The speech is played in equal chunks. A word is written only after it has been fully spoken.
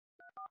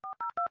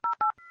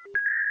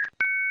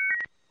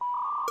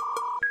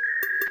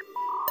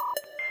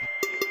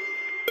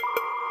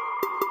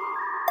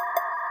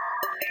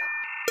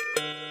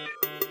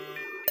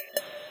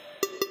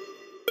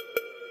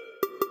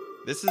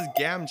This is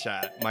Gam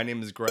Chat. My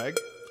name is Greg.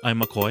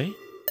 I'm McCoy.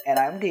 And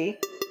I'm D.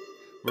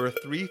 We're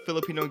three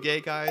Filipino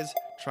gay guys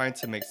trying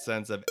to make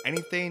sense of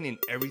anything and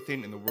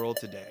everything in the world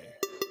today.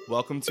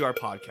 Welcome to our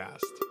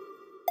podcast.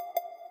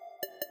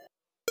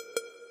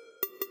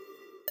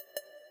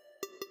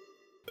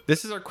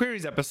 This is our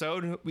queries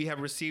episode. We have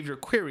received your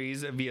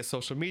queries via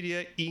social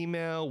media,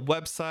 email,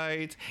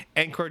 website,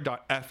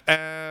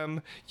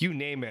 anchor.fm, you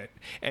name it.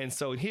 And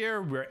so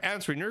here we're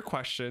answering your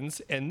questions.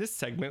 In this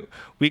segment,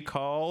 we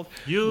call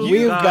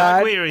You've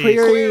got queries.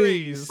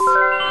 Queeries.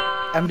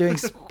 I'm doing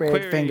spread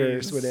Queeries.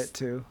 fingers with it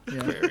too.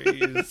 Yeah.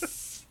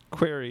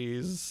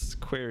 Queries.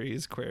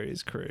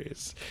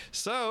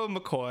 So,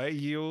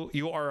 McCoy,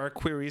 you are our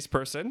queries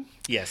person.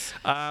 Yes.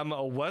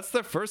 What's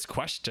the first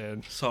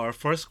question? So our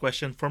first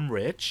question from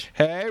Rich.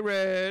 Hey,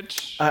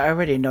 Rich. I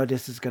already know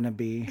this is gonna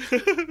be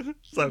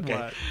It's okay.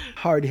 What?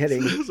 hard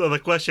hitting. So the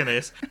question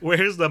is,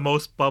 where's the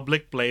most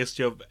public place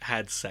you've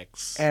had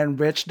sex? And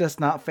Rich does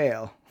not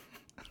fail.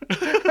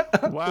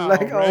 Wow,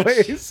 Like Rich.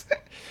 always.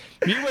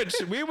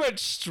 We went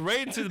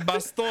straight to the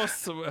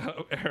Bastos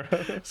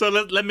era. So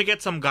let me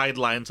get some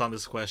guidelines on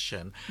this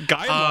question.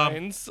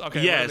 Guidelines?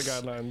 Okay, yes.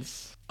 what are the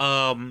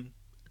guidelines?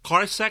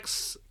 Car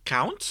sex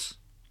counts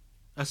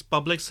as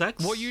public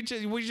sex? Well,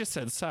 we just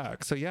said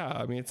sex, so yeah.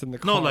 I mean, it's in the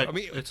No, car. like, I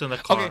mean, it's in the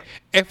car. Okay,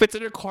 if it's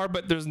in a car,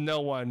 but there's no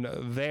one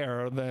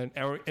there, then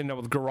in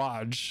a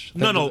garage.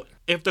 then No.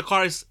 If the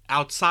car is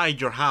outside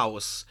your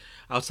house,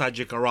 outside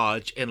your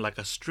garage, in like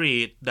a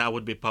street, that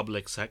would be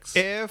public sex.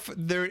 If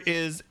there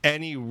is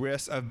any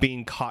risk of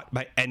being caught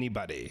by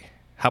anybody,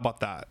 how about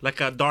that? Like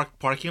a dark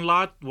parking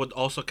lot would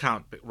also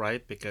count,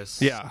 right?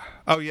 Because Yeah.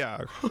 Oh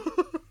yeah.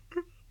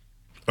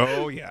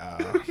 Oh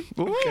yeah.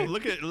 Ooh,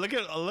 look at.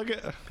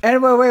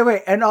 And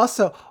wait. And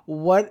also,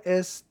 what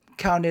is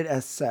counted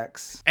as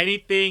sex?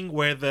 anything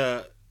where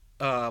the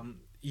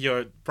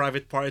your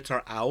private parts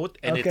are out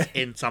and it's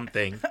Okay. in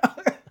something,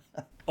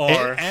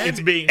 or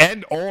it's being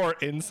or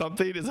in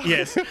something is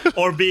yes,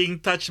 or being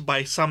touched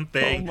by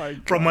something Oh my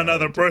from God.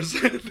 another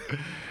person.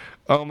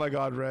 Oh my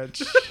God,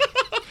 Rich.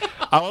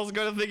 I was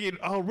gonna thinking,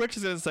 Rich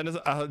is gonna send us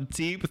a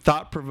deep,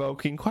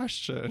 thought-provoking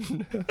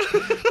question,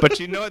 but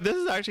you know what? This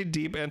is actually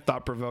deep and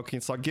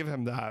thought-provoking, so I'll give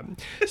him that.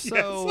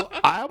 So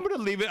I'm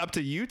gonna leave it up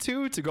to you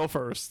two to go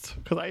first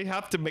because I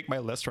have to make my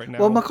list right now.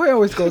 Well, McCoy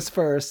always goes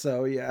first,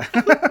 so yeah.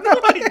 No,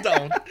 I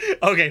don't.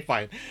 Okay,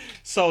 fine.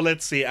 So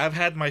let's see. I've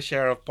had my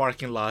share of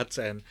parking lots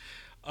and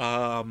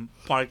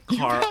parked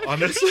car on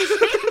this.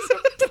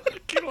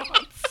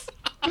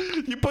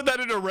 You put that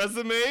in a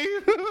resume?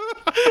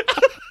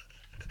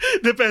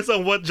 Depends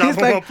on what job He's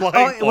I'm like,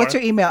 applying for. what's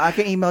your email? I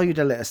can email you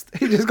the list.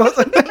 He just goes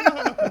like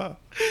that.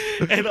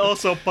 And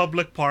also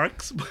public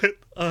parks. But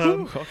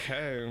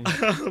Okay.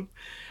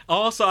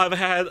 also I've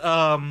had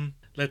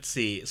let's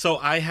see. So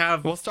I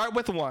have Well, start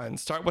with one.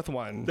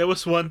 there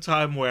was one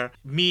time where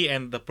me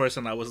and the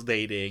person I was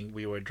dating,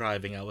 we were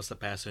driving, I was the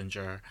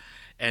passenger,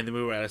 and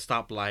we were at a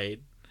stoplight,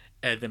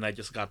 and then I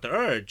just got the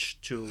urge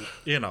to,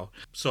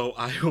 so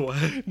I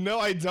was No,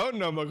 I don't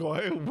know,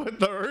 McCoy.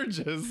 What the urge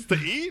is to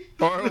eat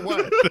or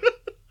what?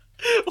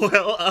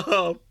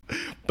 well,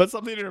 Put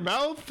something in your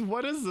mouth?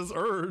 What is this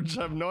urge?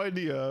 I have no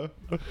idea.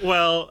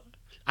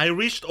 I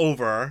reached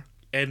over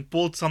and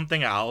pulled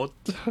something out,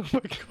 Oh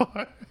my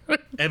God.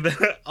 and then,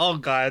 oh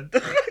God.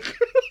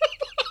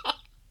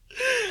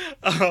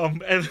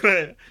 And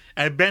then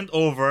I bent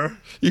over.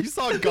 You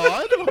saw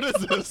God? What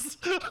is this?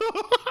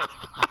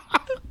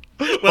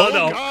 Well, Oh,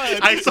 no, God.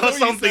 I saw That's what you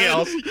something said.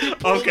 else. You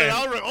pulled Okay. it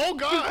out, right? Oh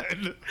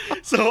God.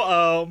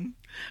 So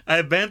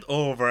I bent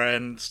over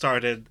and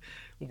started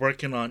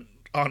working on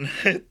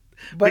it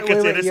But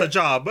because wait, it is a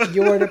job.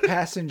 You were the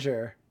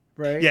passenger,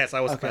 right? Yes,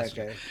 I was okay, the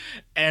passenger. okay.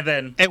 And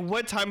then And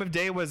what time of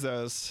day was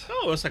this?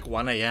 it was like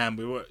 1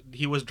 a.m.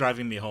 He was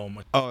driving me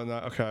home, Oh no.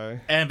 Okay.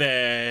 and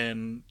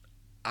then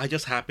I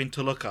just happened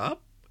to look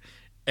up,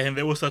 and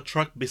there was a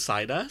truck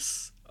beside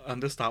us on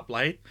the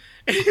stoplight,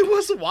 and he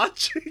was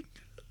watching.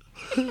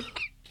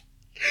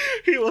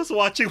 He was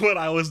watching what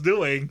I was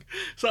doing,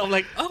 so I'm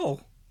like, oh.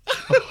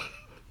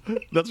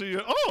 That's what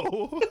you.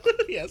 Oh.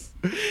 Yes.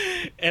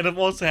 And I've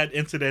also had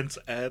incidents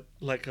at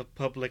like a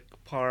public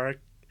park.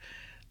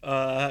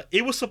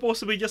 It was supposed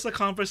to be just a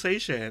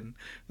conversation.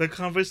 The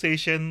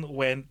conversation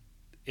went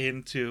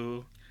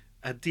into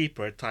a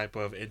deeper type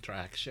of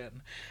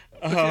interaction.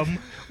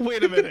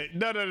 Wait a minute.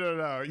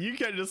 No. You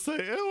can't just say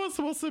it was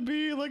supposed to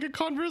be like a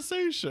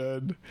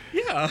conversation.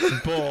 Yeah.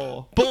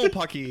 Bull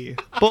pucky.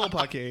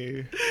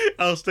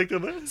 I'll stick to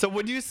that. So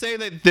would you say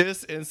that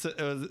this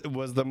incident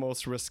was the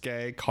most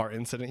risque car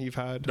incident you've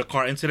had? The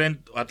car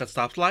incident at the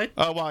stoplight.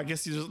 Oh well, I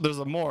guess there's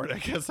a more. I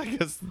guess.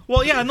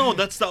 Well, yeah, no,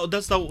 that's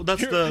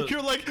the.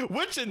 You're like,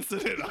 which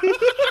incident?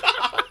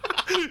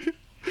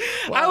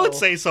 I would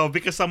say so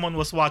because someone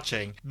was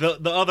watching. The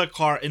other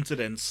car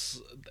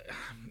incidents,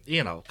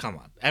 come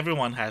on.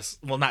 Everyone has,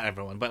 well, not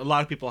everyone, but a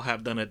lot of people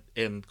have done it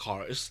in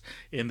cars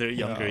in their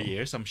younger Yeah.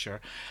 years, I'm sure.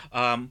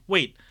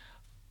 Wait,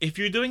 if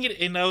you're doing it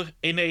in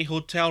a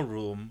hotel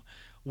room,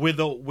 with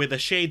the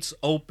shades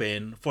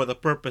open for the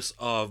purpose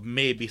of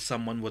maybe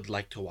someone would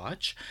like to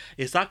watch,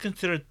 is that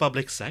considered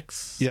public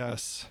sex?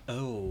 Yes.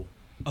 Oh.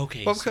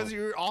 Okay. Well, because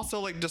you're also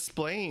like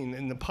displaying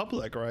in the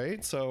public,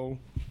 right? So.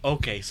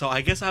 Okay, so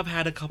I guess I've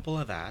had a couple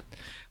of that.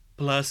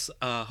 Plus,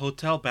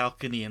 hotel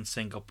balcony in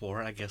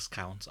Singapore, I guess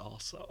counts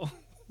also.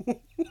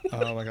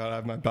 Oh my god, I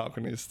have my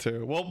balconies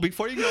too. Well,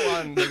 before you go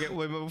on,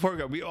 before we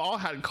go, we all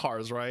had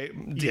cars, right?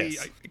 D,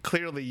 Yes.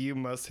 Clearly, you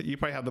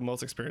probably have the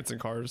most experience in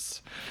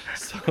cars.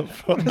 So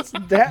What does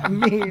that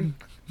mean?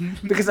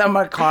 Because I'm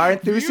a car you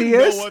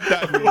enthusiast? know what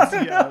that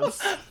means,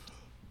 yes.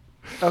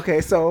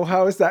 Okay, so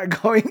how is that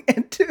going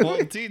into Well,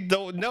 it? D,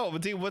 don't no,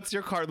 D, what's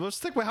your car? Let's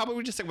stick with. How about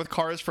we just stick with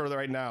cars for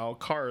right now?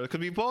 Cars, because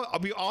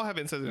we all have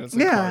incidents in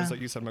Yeah. cars,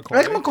 like you said, McCoy.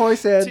 Like McCoy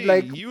said, D,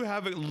 like- you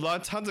have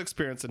tons of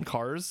experience in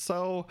cars.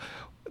 So,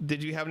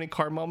 did you have any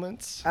car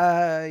moments?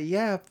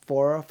 Yeah,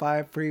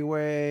 405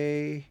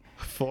 freeway.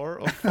 4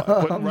 or 5?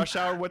 What, rush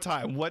hour? What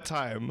time? What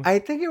time? I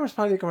think it was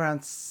probably like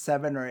around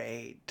 7 or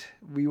 8.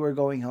 We were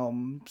going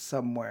home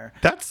somewhere.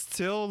 That's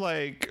still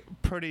like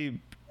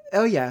pretty.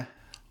 Oh yeah.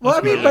 Well,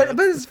 I mean, That's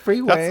but it's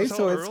freeway, That's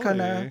so it's kind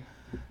of,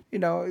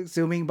 early.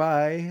 zooming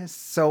by.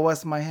 So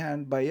was my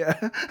hand, but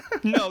yeah.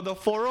 No, the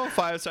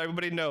 405. So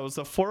everybody knows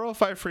the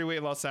 405 freeway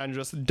in Los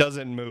Angeles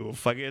doesn't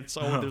move. Like there's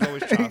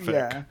always traffic,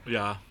 Yeah.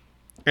 Yeah.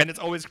 and it's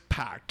always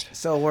packed.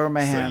 So were my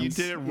hands.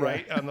 So you did it Yeah.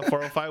 right on the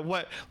 405.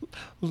 What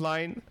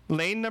lane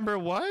number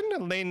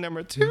 1, lane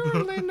number 2,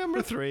 lane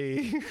number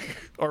 3,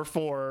 or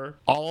 4?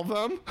 All of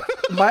them?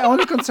 My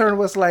only concern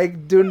was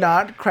like, do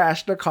not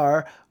crash the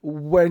car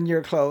when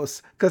you're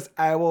close, because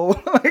I will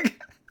like.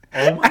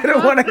 I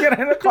don't want to get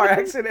in a car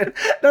accident.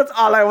 That's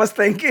all I was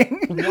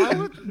thinking. Why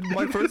would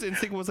my first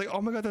instinct was like,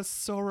 oh my god, that's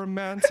so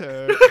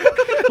romantic.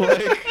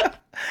 Like,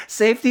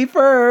 Safety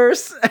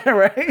first,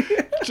 right?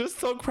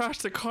 just don't crash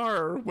the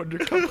car when you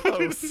come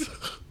close.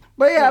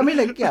 But yeah, I mean,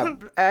 like, yeah,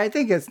 I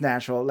think it's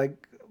natural.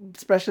 Like,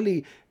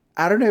 especially,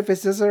 I don't know if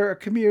it's just our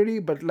community,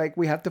 but like,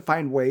 we have to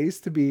find ways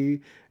to be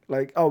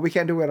like, oh, we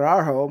can't do it at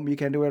our home. You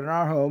can't do it in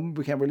our home.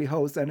 We can't really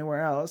host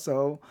anywhere else.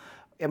 So,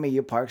 I mean,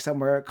 you park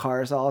somewhere.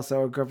 Cars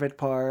also, Griffith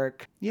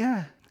Park.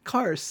 Yeah,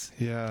 cars.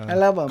 Yeah, I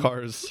love 'em.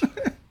 Cars.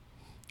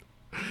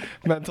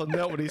 Mental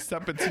note: when you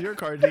step into your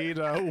car, need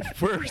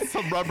wear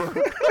some rubber.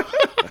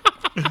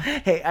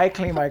 Hey, I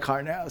clean my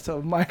car now,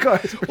 so my car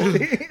is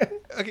pretty.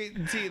 Okay,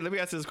 D, let me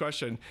ask you this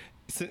question.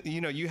 So,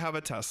 you have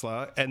a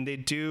Tesla, and they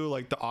do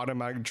like the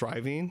automatic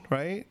driving,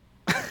 right?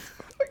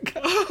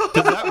 Does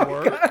that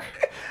work?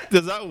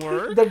 Does that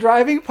work? The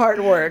driving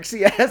part works.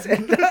 Yes,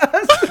 it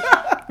does.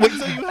 Wait,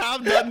 so you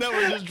have done that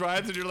where it just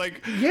drives and you're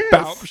like, Yes.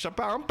 bow,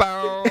 bow,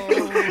 bow.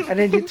 And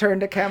then you turn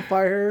the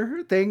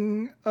campfire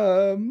thing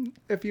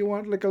if you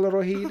want like a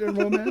little heat and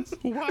romance.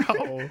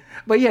 Wow.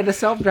 But yeah, the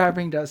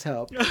self-driving does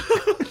help.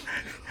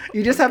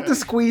 You just have to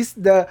squeeze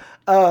the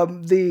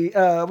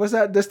what's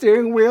that? The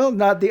steering wheel,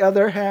 not the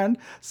other hand.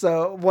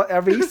 So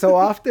every so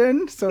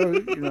often. So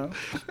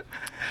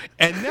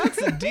And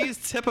that's the D's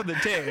tip of the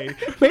day.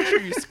 Make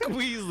sure you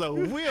squeeze the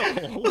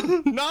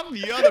wheel, not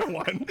the other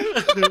one.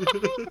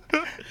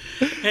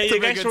 Hey, It's a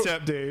you very guys, good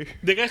tip, D.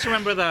 do you guys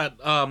remember that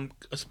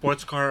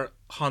sports car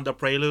Honda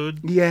Prelude?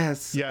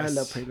 Yes, Yes. I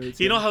love preludes.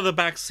 You know how the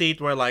back seat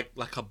were like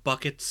a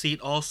bucket seat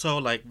also,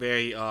 like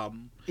very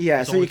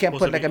Yeah, it's so you only can supposed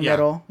put to like be- a yeah.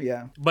 middle.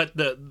 Yeah, But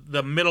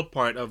the middle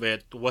part of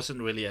it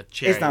wasn't really a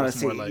chair. it's not it a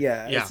was more seat. like,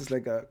 Yeah, it's just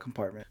like a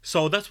compartment.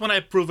 So that's when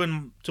I've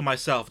proven to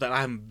myself that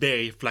I'm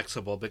very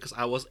flexible because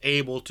I was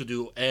able to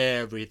do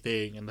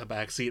everything in the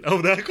back seat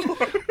of that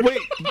car.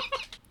 Wait.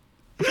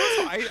 So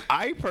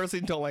I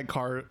personally don't like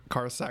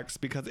car sex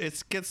because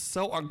it gets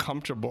so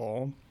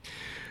uncomfortable.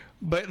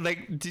 But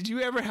like, did you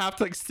ever have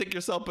to like stick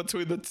yourself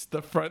between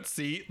the front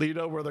seat,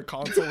 where the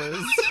console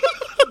is?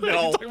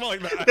 No. Talking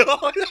about like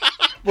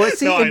that. Well,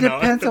 see, No, I it know.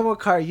 depends on what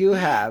car you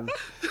have.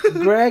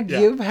 Greg, Yeah.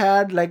 you've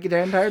had like the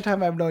entire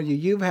time I've known you,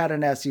 you've had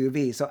an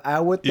SUV, so I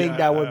would think Yeah,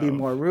 that I would be have.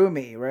 more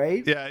roomy,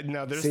 right? Yeah,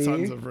 no, there's See?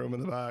 tons of room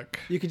in the back.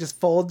 You could just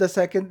fold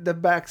the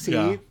back seat,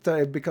 Yeah. so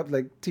it becomes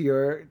like to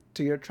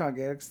your trunk.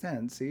 It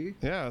extends. See,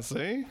 Yeah,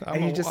 see?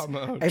 And you just- I'm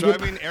a and you-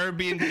 driving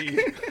Airbnb.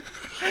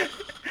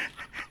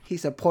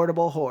 he's a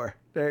portable whore.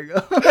 There you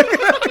go.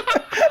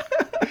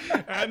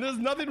 And there's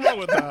nothing wrong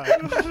with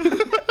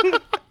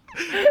that.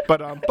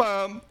 But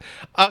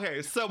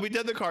okay, so we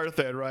did the car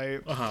thing,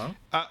 right?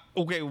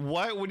 Okay,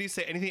 what would you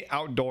say? Anything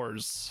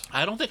outdoors?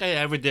 I don't think I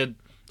ever did.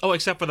 Oh,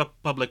 except for the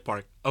public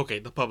park. Okay,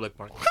 the public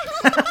park.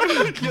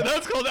 Yeah,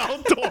 that's called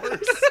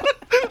outdoors.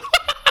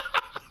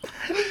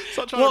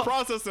 So I'm trying Well- to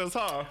process this,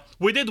 huh?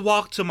 We did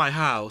walk to my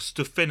house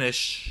to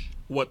finish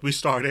what we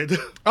started.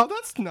 Oh,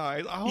 that's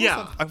nice. I always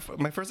Yeah. thought-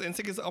 my first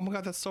instinct is, oh my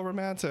god, that's so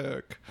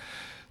romantic.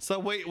 So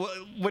wait,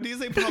 what do you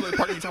say public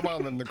park? Are you talking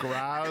about in the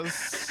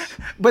grass?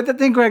 But the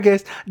thing, Greg,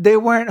 is they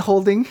weren't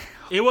holding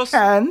It was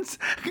hands.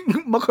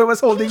 McCoy was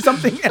holding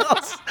something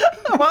else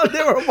while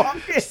they were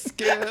walking.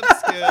 Skip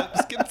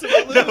to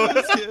the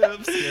loo,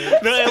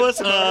 skip. no, it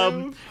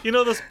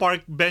was those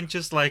park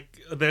benches, like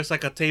there's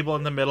like a table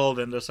in the middle,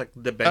 then there's like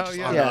the benches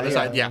yeah. on the Yeah, other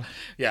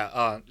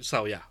yeah. side.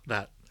 So yeah,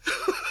 that.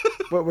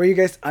 What, were you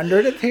guys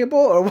under the table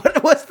or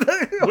what was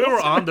the? We were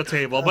on the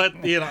table,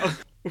 but you know,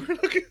 we're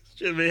looking.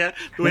 Should we have?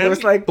 Do we It have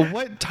was like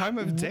What time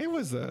of day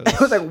was this? it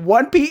was like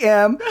 1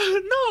 p.m.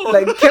 no,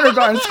 Like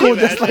kindergarten school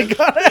just like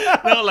got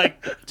out. no,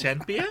 like 10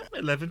 p.m.,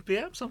 11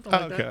 p.m., something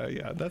like that. Okay,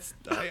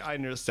 yeah, I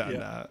understand Yeah.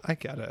 that. I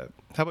get it.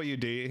 How about you,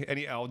 D?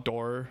 Any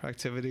outdoor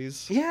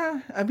activities?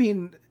 Yeah, I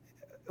mean,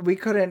 we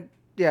couldn't.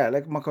 Yeah,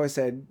 like McCoy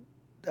said,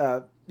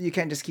 you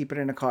can't just keep it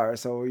in a car.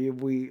 So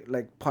we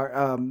like park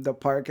the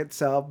park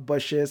itself,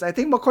 bushes. I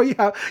think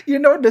McCoy, you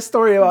know the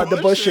story about the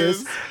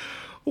bushes.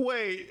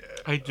 Wait,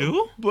 I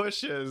do.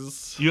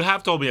 bushes. You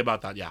have told me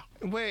about that. Yeah.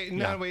 Wait,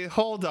 no, Yeah. wait,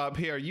 hold up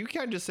here. You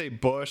can't just say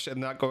bush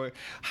and not go.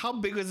 How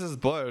big is this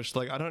bush?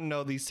 Like, I don't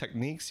know these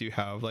techniques you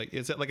have. Like,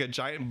 is it like a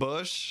giant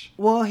bush?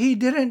 Well, he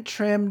didn't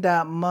trim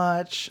that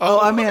much. Oh,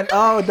 I mean,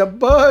 the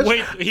bush.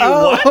 Wait, he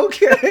oh, what?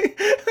 okay.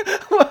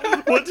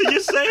 What did you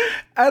say?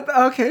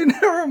 Okay,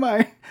 never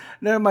mind.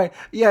 Never mind.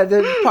 Yeah,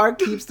 the park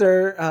keeps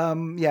their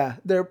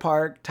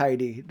park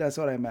tidy. That's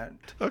what I meant.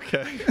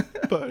 Okay,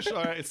 bush.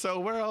 All right. So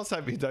where else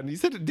have you done?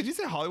 Did you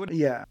say Hollywood?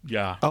 Yeah.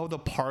 Yeah. Oh, the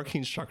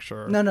parking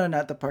structure. No,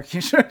 not the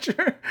parking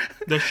structure.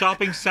 The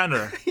shopping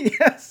center.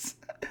 Yes.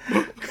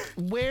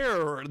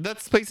 Where?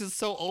 That space is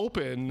so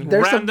open.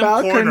 There's a Random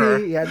balcony. corner.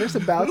 Yeah, there's a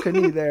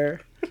balcony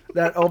there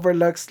that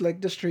overlooks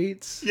like the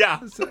streets. Yeah.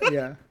 So,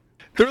 yeah.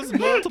 There's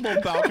multiple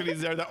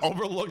balconies there that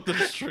overlook the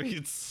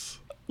streets.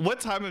 What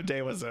time of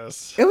day was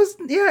this? It was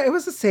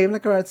the same,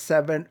 like around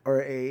 7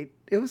 or 8.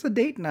 It was a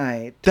date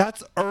night.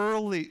 That's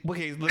early.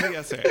 Okay, let me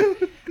guess it.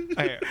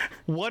 Okay,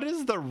 what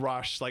is the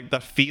rush, like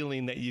the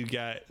feeling that you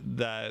get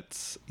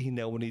that,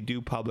 when you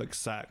do public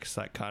sex,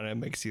 that kind of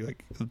makes you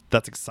like,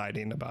 that's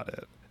exciting about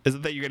it? Is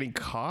it that you're getting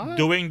caught?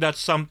 Doing that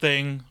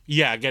something.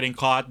 Yeah, getting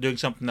caught doing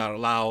something not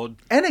allowed.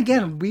 And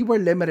again, we were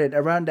limited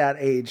around that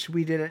age.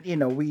 We didn't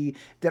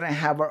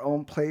have our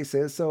own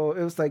places. So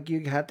it was like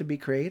you had to be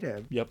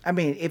creative. Yep. I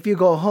mean, if you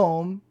go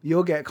home,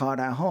 you'll get caught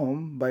at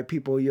home by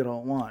people you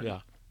don't want.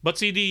 Yeah. But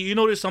CD, you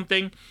notice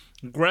something?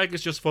 Greg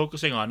is just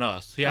focusing on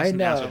us. He I hasn't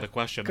know. answered the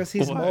question. Because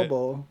he's What?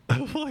 mobile.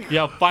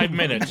 Yeah, 5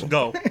 minutes.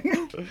 Go.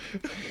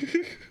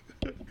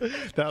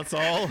 That's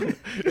all?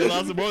 It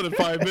lasted more than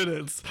 5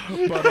 minutes.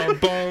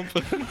 But bump.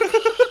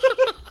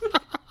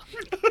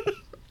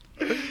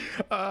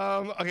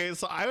 Okay,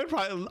 so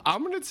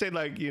I'm gonna say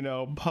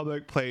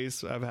public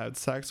place I've had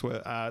sex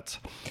with at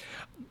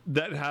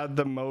that had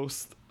the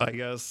most, I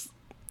guess,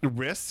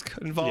 risk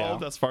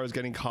involved Yeah. as far as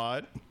getting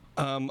caught.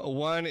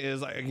 One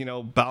is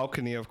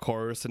balcony, of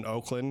course, in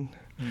Oakland.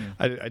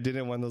 I did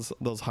in one of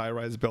those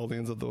high-rise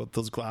buildings with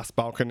those glass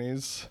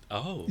balconies.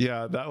 Oh.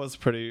 Yeah, that was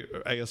pretty,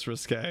 I guess,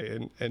 risque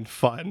and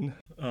fun.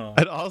 Oh.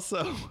 And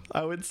also,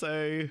 I would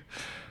say,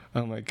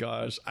 oh my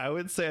gosh, I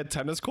would say a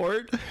tennis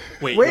court.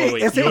 Wait,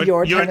 Is it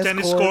your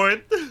tennis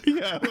court?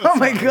 Yeah. Oh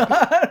my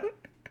God.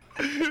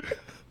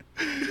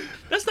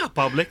 That's not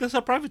public. That's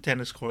a private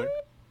tennis court.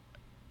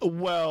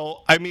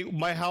 Well, I mean,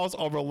 my house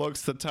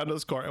overlooks the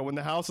tennis court, and when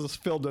the house is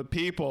filled with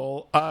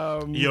people,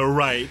 You're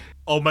right.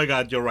 Oh my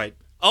God, you're right.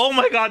 Oh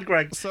my God,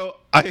 Greg. So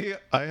I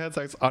had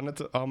sex on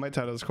my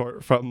tennis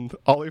court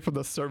all the way from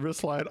the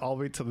service line all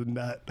the way to the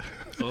net.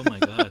 Oh my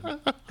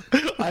God.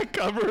 I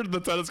covered the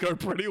tennis court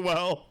pretty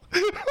well.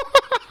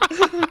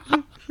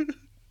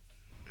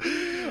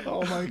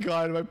 Oh my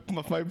God,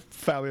 if my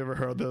family ever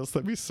heard this,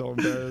 they'd be so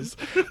embarrassed.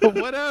 But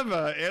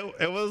whatever,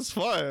 it was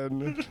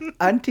fun.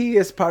 Auntie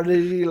is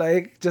probably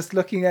like just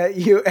looking at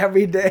you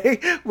every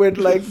day with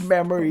like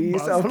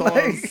memories of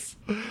like.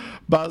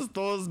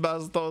 Bastos.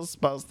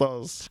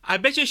 I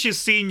bet you she's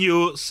seen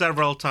you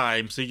several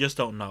times. You just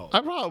don't know.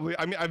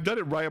 I've done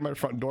it right at my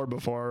front door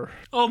before.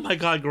 Oh my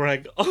God,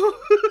 Greg.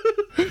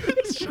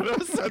 Should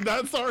have said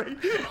that, sorry.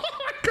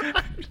 Oh my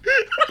God.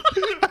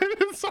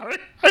 I'm sorry.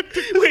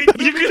 Wait,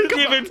 you couldn't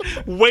even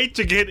wait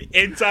to get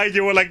inside.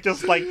 You were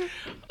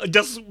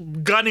just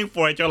gunning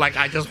for it. You're like,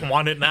 I just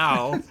want it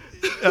now.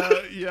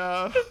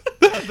 Yeah.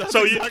 That's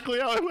So exactly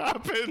how it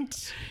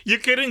happened. You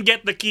couldn't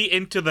get the key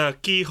into the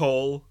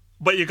keyhole,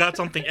 but you got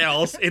something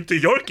else into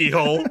your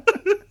keyhole.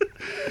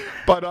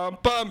 But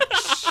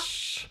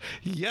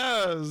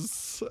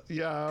yes.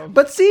 Yeah.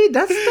 But see,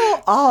 that's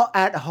still all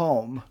at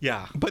home.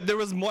 Yeah. But there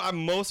was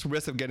most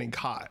risk of getting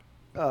caught.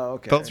 Oh,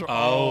 okay. Those were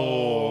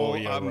all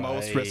you're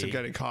most risk of right.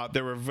 getting caught.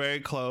 They were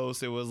very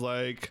close. It was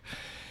like,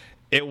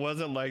 it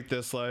wasn't like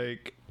this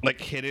like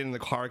hidden in the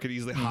car could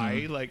easily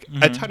hide. Like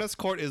a tennis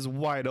court is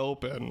wide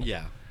open.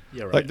 Yeah.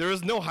 You're right. Like there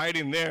is no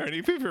hiding there, and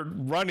if you're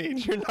running,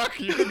 you're gonna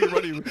be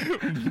running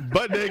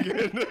butt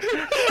naked.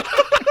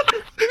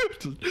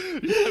 What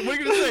are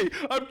you gonna say?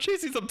 I'm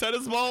chasing some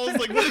tennis balls.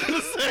 Like what are you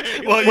gonna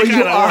say? Well, Well, you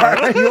kinda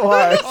are. You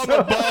are. I'm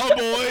a ball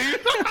boy.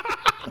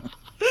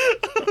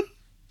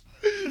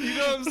 You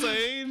know what I'm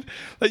saying?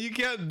 Like you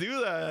can't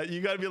do that.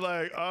 You gotta be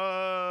like,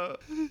 oh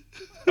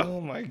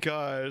my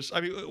gosh.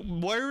 I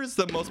mean, where is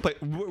the most place?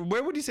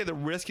 Where would you say the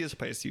riskiest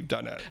place you've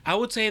done it? I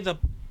would say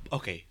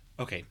okay.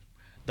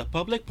 The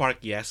public park,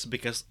 yes,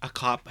 because a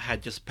cop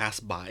had just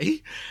passed by,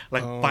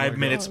 like Oh 5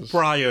 minutes my gosh.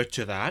 prior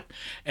to that.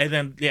 And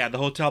then, yeah, the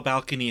hotel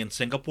balcony in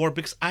Singapore,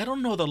 because I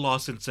don't know the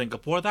laws in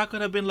Singapore. That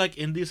could have been like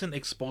indecent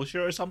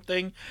exposure or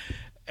something.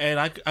 And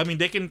I mean,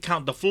 they can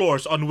count the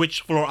floors on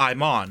which floor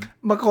I'm on.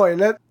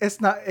 McCoy, it's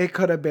not. It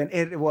could have been.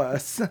 It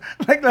was.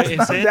 Like, let's Is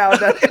not it? doubt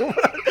that it was.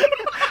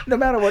 No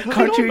matter what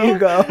country know. you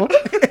go,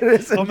 it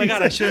is. Oh my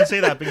god, I shouldn't say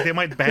that because they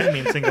might ban me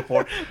in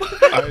Singapore.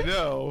 I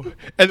know.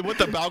 And what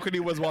the balcony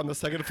was on the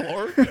second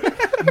floor?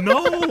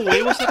 No,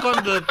 it was like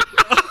on the.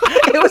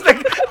 It was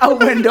like a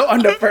window on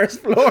the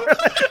first floor.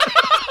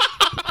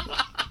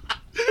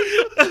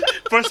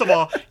 First of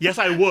all, yes,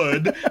 I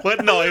would,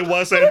 but no, it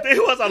wasn't.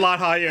 It was a lot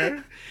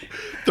higher.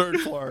 Third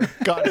floor.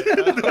 Got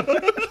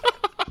it.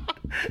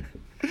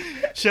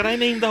 Should I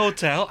name the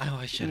hotel? Oh,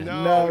 I shouldn't.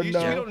 No, No, you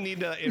no. don't need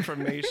that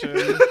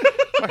information.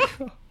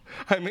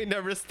 I may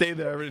never stay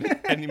there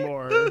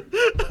anymore.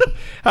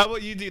 How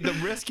about you, dude? The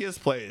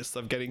riskiest place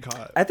of getting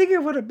caught. I think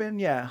it would have been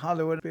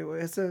Hollywood.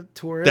 It's a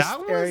tourist That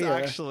was area.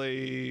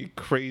 actually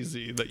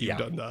crazy that you've Yeah.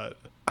 done that.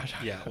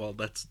 Yeah, well,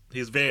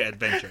 he's very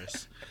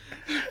adventurous.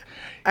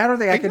 I don't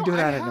think I You can know, do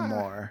that I have-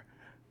 anymore.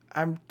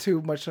 I'm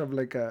too much of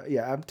like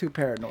I'm too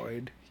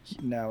paranoid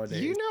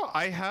nowadays. You know,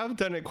 I have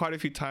done it quite a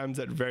few times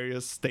at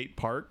various state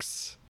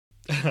parks.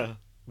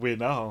 We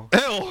know.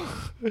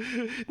 Ew.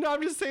 No,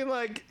 I'm just saying,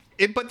 like,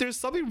 but there's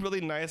something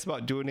really nice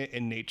about doing it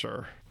in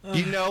nature.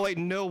 You know, like,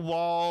 no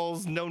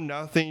walls, no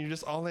nothing. You're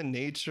just all in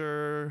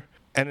nature.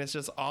 And it's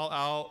just all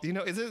out. You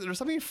know, there's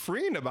something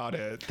freeing about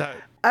it. That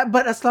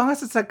But as long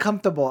as it's like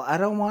comfortable, I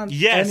don't want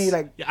Yes. any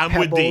like Yeah, I'm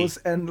with pebbles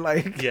and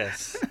like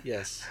Yes.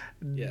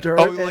 Yeah. dirt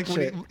oh, and like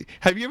shit.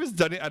 have you ever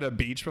done it at a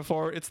beach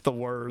before? It's the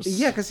worst.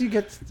 Yeah, because you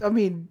get,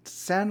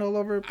 sand all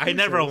over. I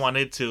never places.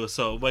 wanted to,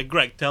 so, but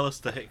Greg, tell us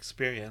the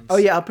experience. Oh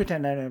yeah, I'll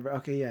pretend I never.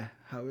 Okay, yeah.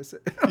 How is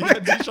it?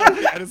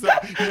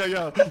 Yeah,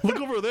 yeah. Look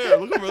over there.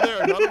 Look over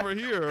there. Not over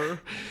here.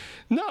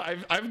 No,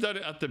 I've done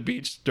it at the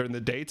beach during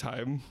the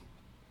daytime.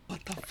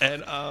 What the f-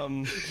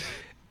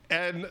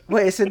 And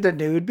Wait, is it the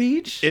nude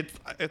beach?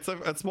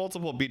 it's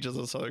multiple beaches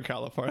in Southern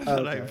California that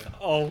Okay.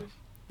 Oh,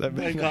 I've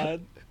my been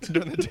God.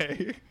 during the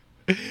day.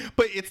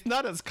 But it's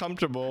not as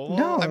comfortable.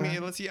 No. I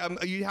mean, let's see.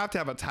 You have to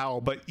have a towel,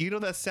 but you know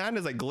that sand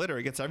is like glitter;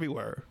 it gets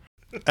everywhere.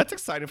 That's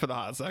exciting for the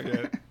hot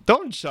second.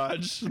 Don't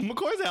judge.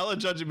 McCoy's hella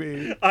judging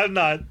me. I'm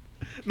not.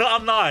 No,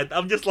 I'm not.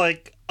 I'm just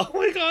like, oh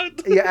my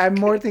God. Yeah, I'm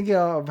more thinking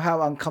of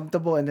how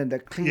uncomfortable, and then the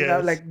cleanup.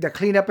 Yes. Like the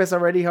cleanup is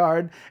already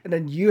hard, and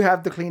then you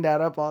have to clean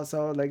that up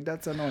also. Like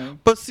that's annoying.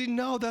 But see,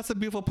 no, that's the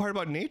beautiful part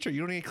about nature.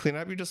 You don't need to clean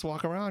up. You just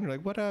walk around. You're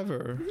like,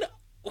 whatever.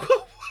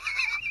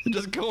 You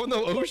just go in the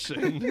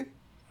ocean.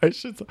 I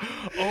should.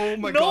 Oh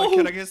my No. God!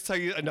 Can I just tell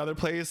you another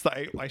place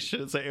that I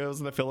shouldn't say it was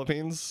in the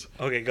Philippines?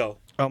 Okay, go.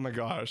 Oh my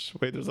gosh!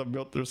 Wait,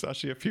 there's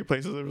actually a few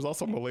places. There was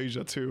also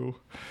Malaysia too,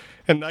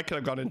 and I could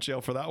have gone in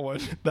jail for that one.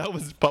 That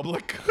was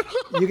public.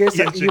 You guys,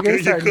 Yes, you you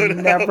guys could- are you could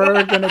have.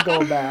 never gonna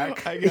go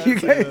back. I guess You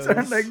it guys are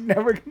is. like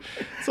never.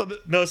 So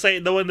the No, say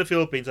the one in the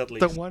Philippines at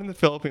least. one in the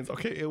Philippines.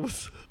 Okay, it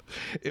was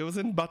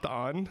in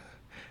Bataan,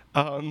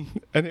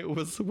 and it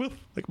was with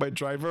like my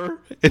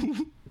driver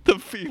in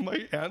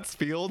my aunt's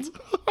field.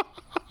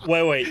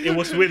 Wait. It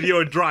was with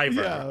your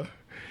driver. Yeah.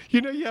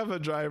 You know you have a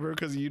driver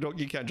because you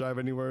can't drive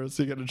anywhere,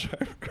 so you get a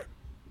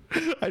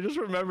driver. I just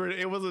remembered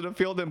it was in a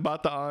field in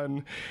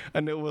Bataan,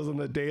 and it was in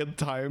the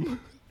daytime.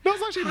 It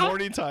was actually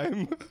morning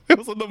time. It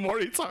was in the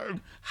morning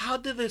time. How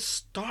did this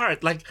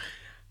start? Like,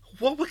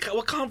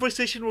 what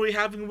conversation were we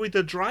having with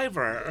the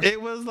driver?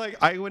 It was like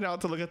I went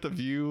out to look at the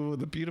view,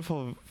 the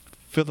beautiful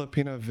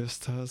Filipino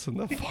vistas and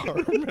the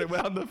farm and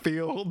out in the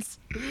fields.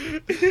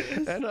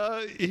 And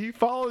he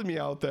followed me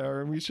out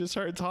there, and we just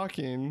started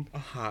talking.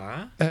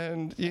 Uh-huh.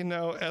 And and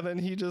then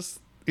he just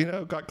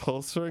got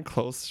closer and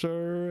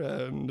closer,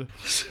 and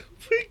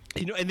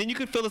and then you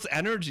could feel this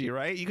energy,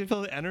 right? You could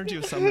feel the energy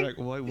of someone like,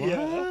 what?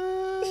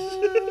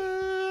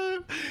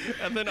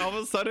 And then all of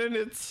a sudden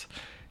it's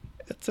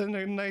in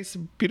a nice,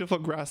 beautiful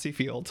grassy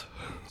field.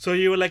 So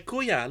you were like,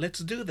 Kuya, let's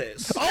do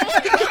this. Oh my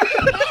God!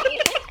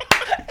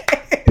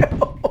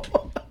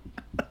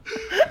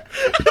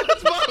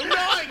 Oh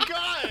my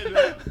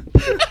God!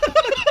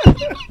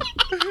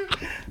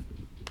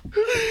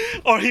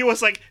 Or he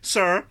was like,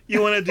 sir,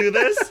 you want to do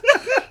this?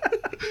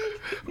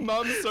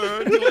 Mom,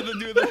 sir, do you want to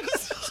do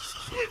this?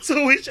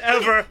 So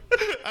whichever.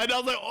 And I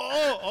was like,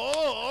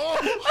 oh.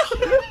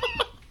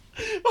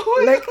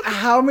 Like,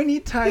 how many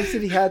times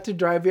did he have to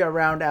drive you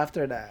around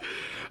after that?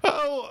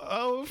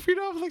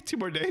 Like 2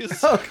 more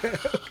days. Okay.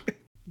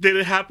 Did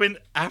it happen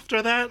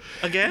after that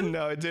again?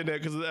 No, it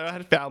didn't, because I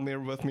had family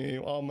with me.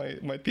 All my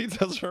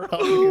titas were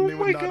helping, and they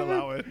would not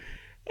allow it.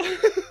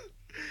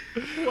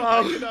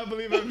 Wow. I cannot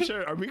believe I'm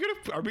sure. Are we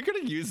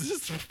gonna use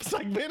this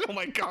segment? Oh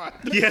my God.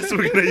 Yes,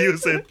 we're going to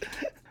use it.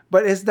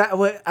 But is that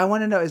what I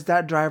want to know? Is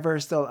that driver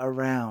still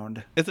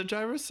around? Is the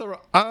driver still?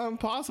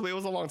 Possibly. It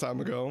was a long time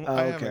ago.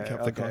 I haven't okay,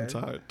 kept the okay.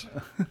 contact.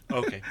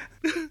 Okay.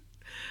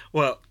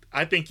 Well,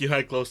 I think you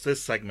had closed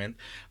this segment.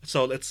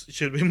 So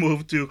should we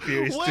move to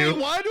QUEERies Wait, 2?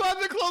 why do I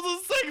have to close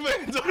this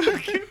segment?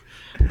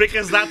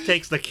 Because that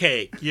takes the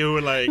cake. You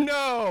were like,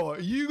 No,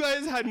 you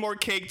guys had more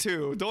cake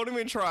too. Don't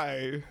even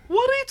try.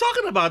 what are you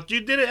talking about?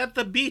 You did it at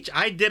the beach.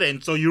 I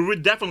didn't. So you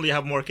would definitely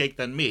have more cake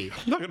than me.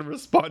 I'm not gonna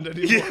respond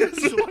anymore. Yes.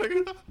 It's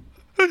like,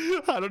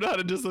 I don't know how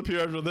to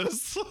disappear after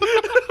this.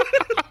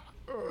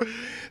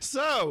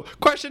 So,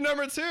 question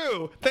number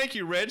 2. Thank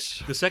you,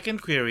 Rich. The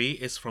second query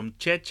is from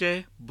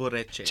Cheche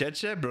Bureche.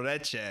 Cheche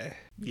breche.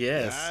 Yes.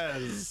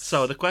 Yes.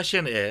 So the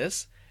question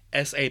is,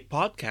 as a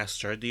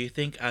podcaster, do you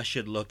think I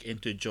should look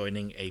into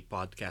joining a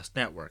podcast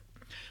network?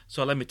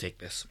 So let me take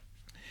this.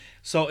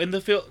 So in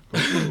the field...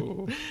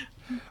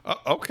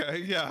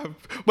 Okay, yeah.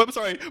 But I'm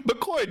sorry,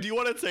 McCoy, do you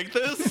want to take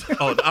this?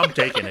 Oh, I'm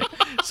taking it.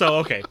 So,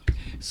 okay.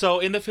 So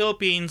in the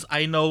Philippines,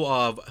 I know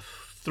of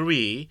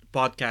 3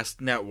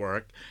 podcast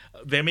network.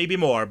 There may be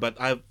more, but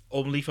I'm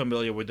only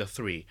familiar with the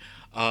 3.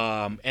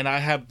 And I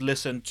have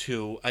listened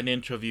to an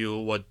interview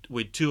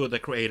with 2 of the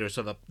creators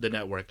of the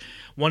network.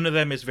 One of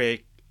them is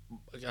very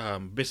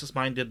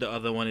business-minded. The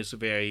other one is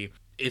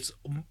it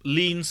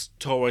leans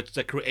towards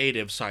the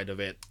creative side of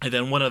it. And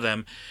then one of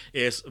them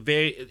is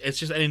it's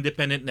just an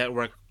independent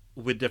network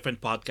with different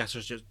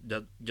podcasters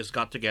that just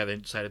got together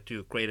and decided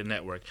to create a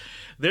network.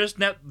 There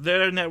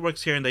are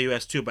networks here in the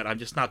US too, but I'm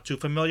just not too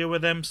familiar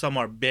with them. Some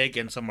are big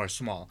and some are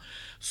small.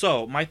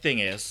 So my thing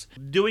is,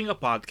 doing a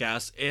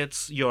podcast,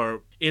 it's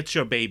your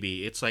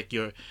baby. It's like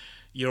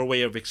your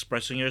way of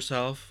expressing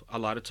yourself a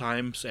lot of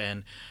times,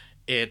 and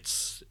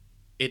it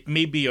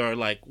may be your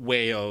like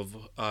way of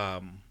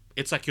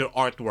it's like your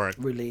artwork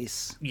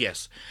Release.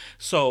 Yes.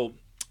 So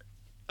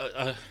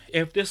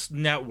if this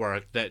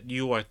network that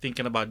you are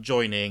thinking about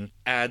joining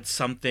adds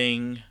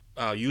something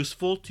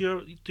useful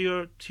to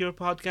your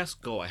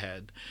podcast, go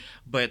ahead.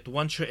 But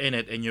once you're in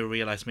it and you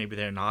realize maybe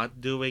they're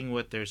not doing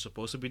what they're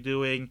supposed to be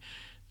doing,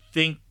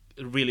 think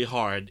really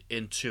hard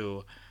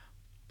into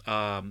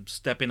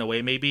stepping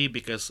away maybe,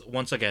 because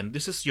once again,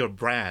 this is your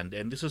brand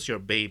and this is your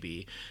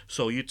baby,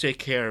 so you take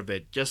care of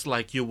it just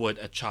like you would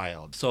a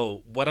child.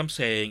 So what I'm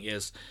saying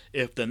is,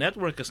 if the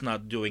network is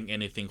not doing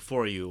anything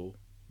for you,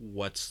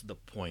 what's the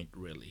point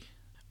really?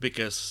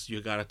 Because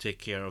you gotta take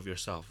care of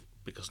yourself,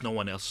 because no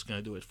one else is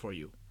gonna do it for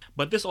you.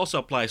 But this also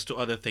applies to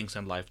other things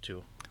in life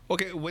too.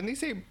 Okay, when they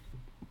say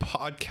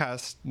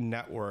podcast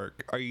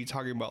network, are you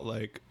talking about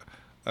like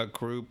a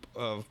group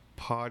of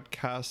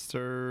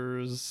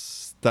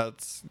podcasters?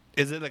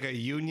 Is it like a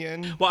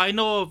union? Well, I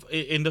know of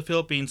in the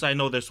Philippines, I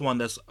know there's one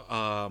that's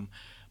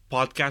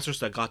podcasters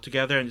that got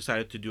together and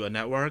decided to do a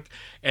network,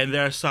 and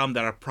there are some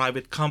that are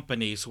private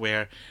companies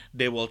where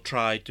they will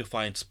try to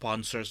find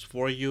sponsors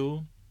for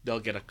you. They'll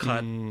get a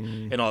cut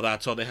and all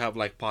that, so they have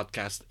like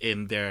podcasts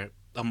in their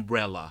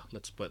umbrella.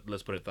 Let's put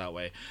it that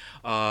way.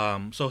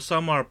 So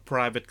some are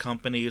private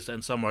companies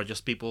and some are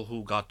just people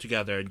who got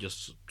together and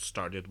just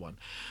started one.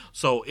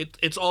 So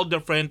it's all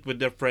different with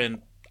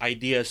different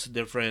ideas,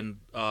 different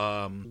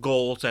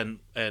goals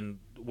and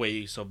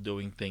ways of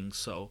doing things.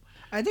 So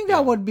I think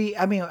that would be,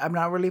 I mean, I'm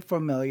not really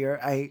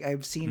familiar.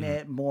 I've seen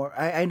it more.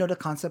 I know the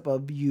concept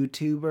of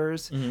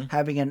YouTubers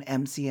having an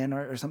MCN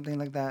or something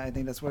like that. I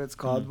think that's what it's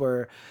called,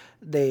 where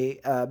they,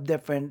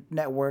 different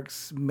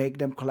networks make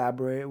them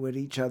collaborate with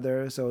each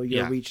other so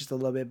your reach is a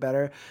little bit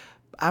better.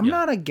 I'm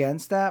not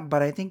against that,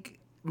 but I think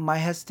my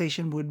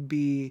hesitation would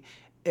be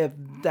if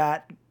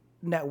that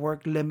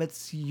network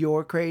limits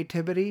your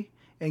creativity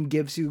and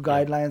gives you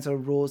guidelines or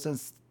rules and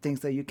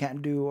things that you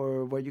can't do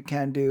or what you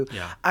can do.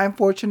 Yeah. I'm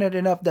fortunate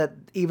enough that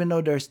even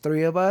though there's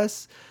 3 of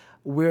us,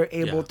 we're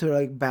able to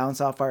like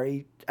bounce off our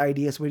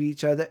ideas with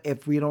each other.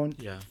 If we don't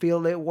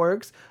feel it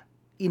works,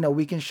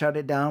 we can shut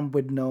it down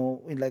with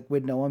no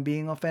one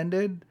being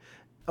offended,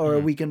 or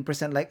we can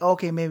present like,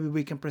 okay, maybe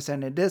we can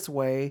present it this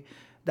way.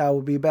 That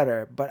would be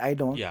better. But I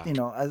don't,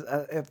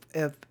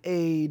 if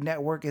a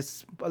network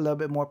is a little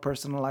bit more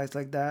personalized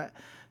like that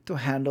to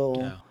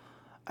handle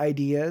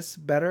ideas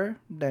better,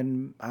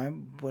 then I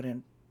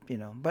wouldn't,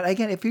 But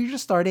again, if you're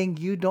just starting,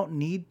 you don't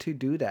need to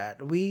do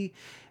that. We're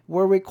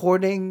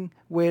recording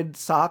with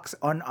socks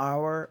on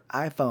our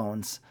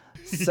iPhones.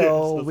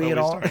 So we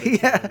don't,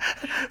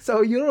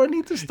 so you don't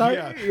need to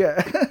start.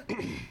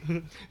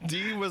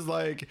 Dee was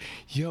like,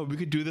 yo, we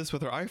could do this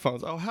with our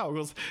iPhones. Oh, how? He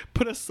goes,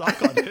 put a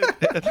sock on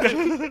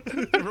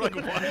it. And we're like,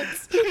 what?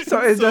 So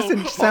it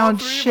doesn't sound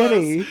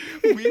shitty.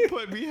 We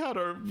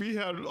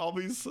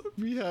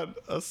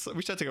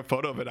should take a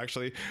photo of it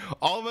actually.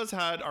 All of us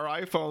had our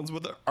iPhones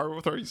with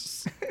our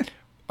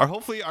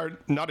hopefully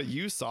not a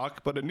used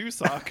sock, but a new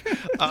sock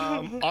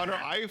on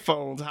our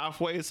iPhones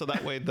halfway, so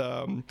that way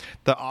the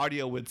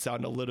audio would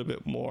sound a little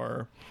bit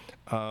more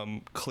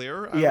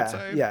clear. I would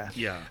say.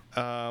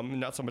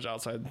 Not so much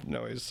outside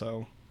noise.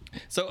 So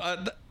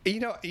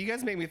you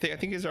guys made me think. I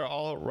think these are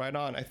all right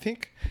on. I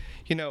think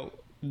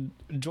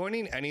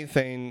joining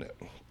anything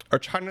or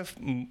trying to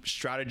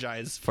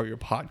strategize for your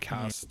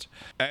podcast.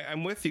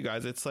 I'm with you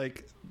guys. It's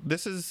like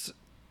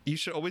you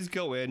should always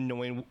go in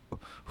knowing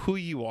who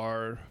you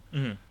are,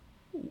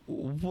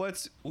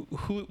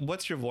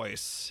 what's your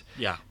voice?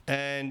 Yeah.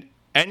 And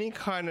any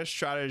kind of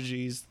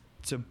strategies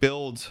to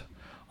build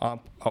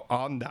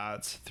on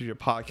that through your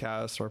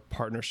podcast or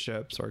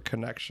partnerships or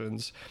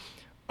connections.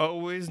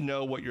 Always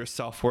know what your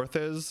self-worth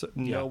is,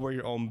 know where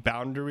your own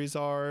boundaries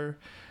are,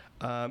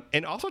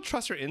 and also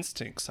trust your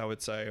instincts, I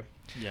would say.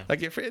 Yeah.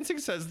 Like if your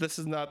instinct says this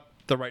is not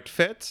the right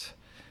fit,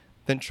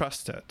 then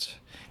trust it.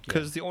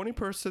 Because the only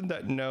person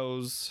that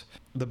knows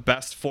the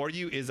best for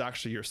you is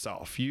actually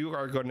yourself. You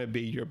are going to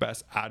be your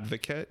best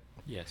advocate.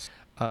 Yes.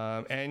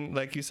 And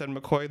like you said,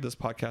 McCoy, this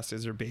podcast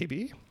is your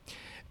baby.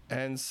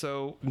 And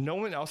so no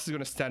one else is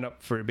going to stand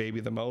up for your baby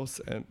the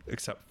most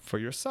except for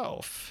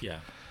yourself. Yeah.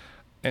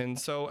 And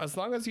so as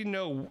long as you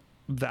know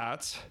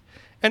that,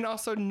 and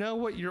also know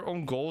what your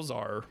own goals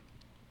are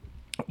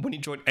when you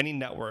join any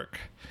network.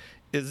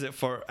 Is it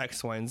for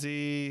X, Y, and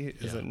Z?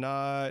 Is it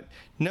not?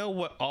 Know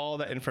what all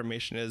that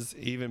information is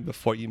even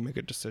before you make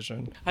a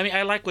decision. I mean,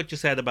 I like what you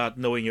said about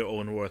knowing your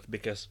own worth,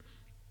 because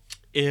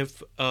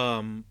if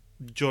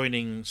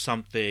joining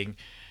something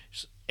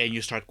and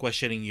you start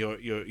questioning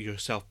your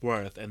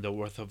self-worth and the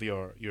worth of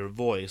your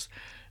voice,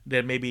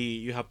 then maybe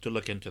you have to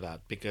look into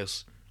that,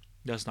 because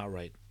that's not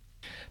right.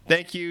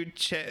 Thank you,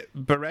 Che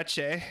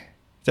Bereche.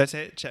 That's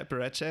it, Che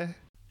Bereche?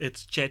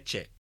 It's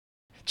Cheche.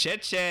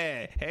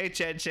 Cheche. Hey,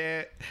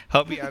 Cheche.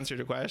 Hope you answered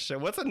your question.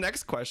 What's the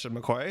next question,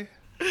 McCoy?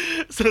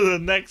 So the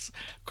next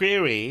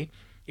query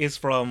is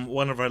from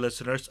one of our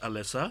listeners,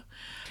 Alyssa.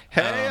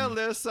 Hey,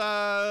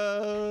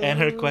 Alyssa. And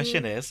her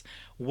question is,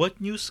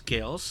 what new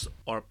skills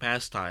or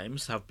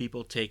pastimes have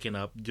people taken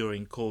up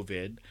during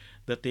COVID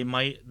that they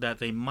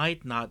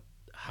might not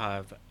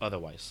have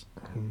otherwise?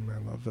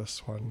 I love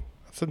this one.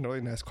 That's a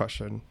really nice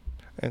question.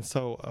 And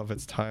so of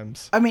its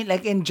times. I mean,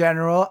 like in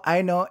general,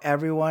 I know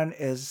everyone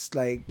is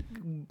like,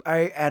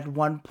 at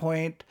one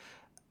point,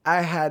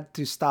 I had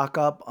to stock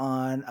up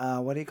on,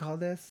 what do you call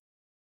this?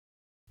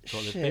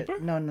 Toilet paper?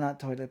 No,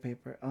 not toilet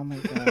paper. Oh my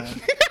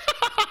God.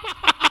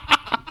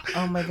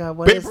 Oh my God.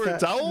 What Paper is that?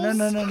 towels?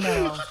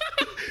 No.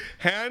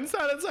 Hand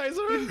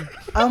sanitizer?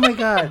 Oh my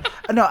God.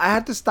 No, I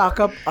had to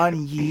stock up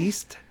on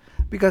yeast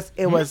because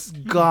it was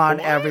gone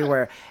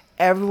everywhere.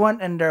 Everyone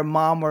and their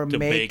mom were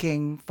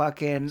making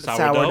fucking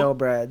sourdough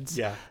breads.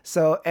 Yeah.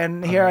 So,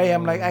 and here I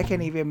am, like, I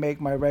can't even make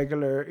my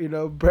regular,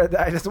 bread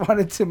that I just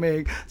wanted to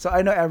make. So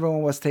I know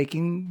everyone was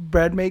taking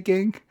bread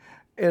making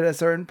at a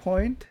certain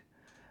point.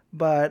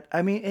 But,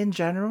 I mean, in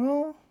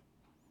general,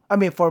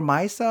 for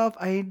myself,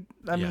 I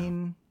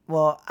mean,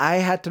 well, I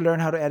had to learn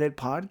how to edit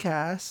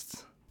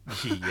podcasts.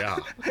 Yeah.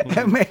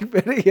 And make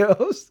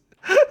videos.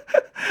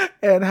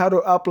 And how to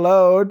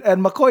upload.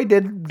 And McCoy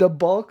did the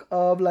bulk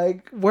of,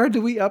 like, where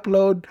do we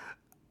upload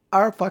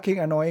our fucking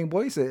annoying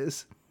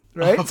voices?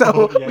 Right?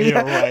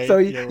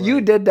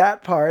 You did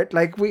that part.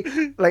 Like,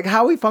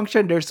 how we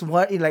function, there's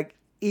one, like,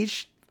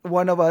 each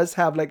one of us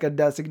have, like, a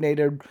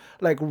designated,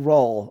 like,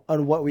 role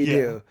on what we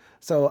do.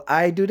 So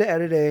I do the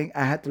editing.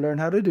 I had to learn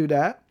how to do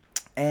that.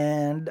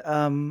 And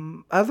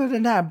other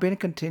than that, I've been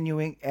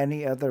continuing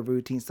any other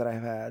routines that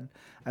I've had.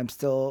 I'm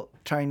still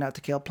trying not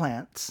to kill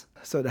plants.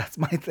 So that's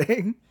my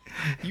thing.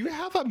 You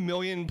have 1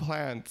 million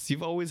plants.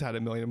 You've always had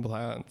 1 million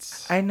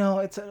plants. I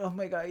know. Oh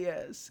my God,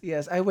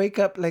 yes. I wake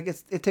up, like,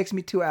 it takes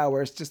me 2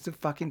 hours just to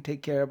fucking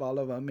take care of all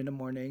of them in the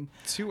morning.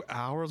 2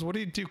 hours? What do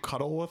you do?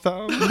 Cuddle with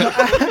them?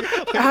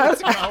 I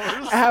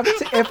have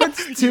to, if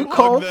it's too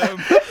cold,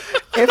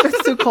 if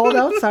it's too cold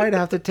outside, I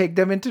have to take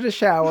them into the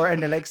shower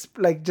and then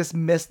like just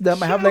mist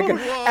them. I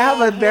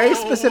have a very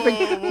specific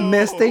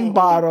misting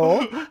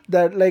bottle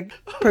that like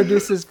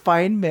produces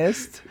fine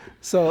mist.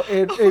 So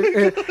it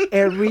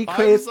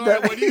recreates I'm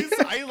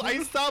sorry,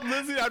 I stopped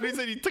listening after you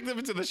said you took them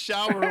into the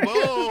shower.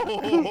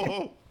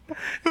 Whoa.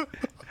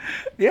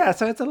 Yeah,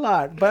 so it's a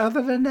lot. But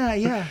other than that,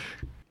 yeah.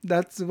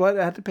 That's what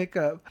I had to pick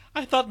up.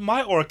 I thought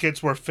my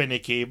orchids were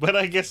finicky, but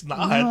I guess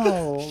not.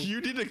 No.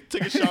 You need to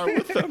take a shower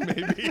with them,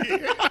 maybe.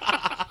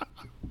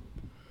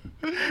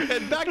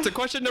 And back to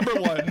question number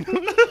 1.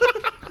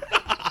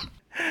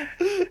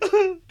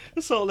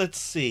 So let's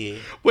see.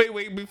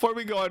 Wait, before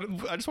we go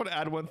on, I just want to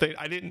add one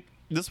thing.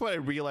 This is what I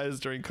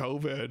realized during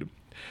COVID.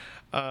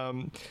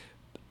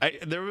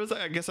 There was,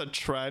 I guess, a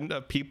trend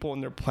of people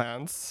and their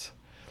plants,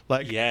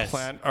 like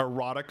plant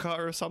erotica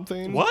or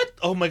something. What?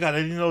 Oh my God,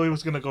 I didn't know it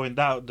was going to go in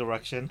that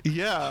direction.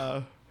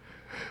 Yeah.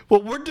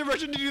 Well, what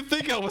direction did you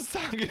think I was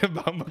talking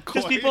about, McCoy?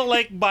 Because people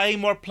like buying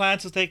more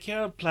plants to take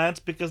care of plants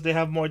because they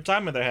have more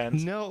time in their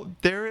hands. No,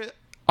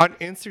 on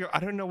Instagram, I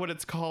don't know what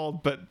it's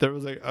called, but there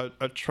was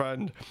a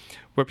trend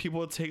where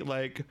people would take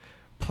like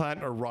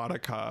plant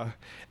erotica,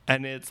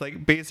 and it's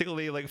like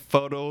basically like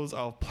photos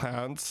of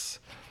plants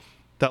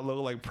that look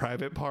like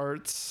private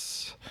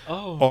parts.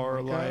 Oh,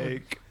 or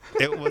like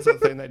it was a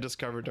thing I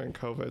discovered during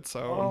COVID.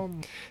 So,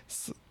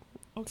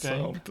 okay.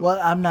 So, well,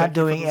 I'm not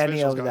doing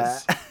any of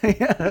that.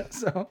 Yeah,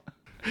 so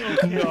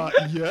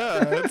not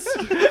yet.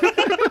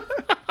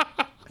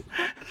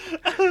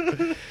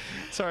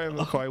 Sorry,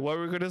 McCoy. What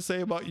were we going to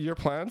say about your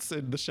plants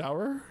in the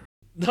shower?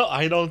 No,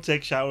 I don't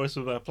take showers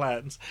with my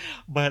plants.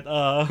 But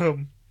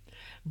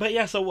But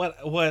yeah, so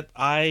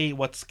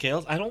what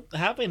skills? I don't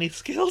have any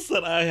skills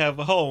that I have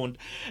honed.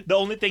 The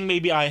only thing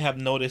maybe I have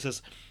noticed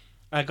is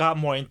I got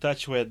more in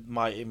touch with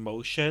my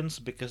emotions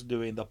because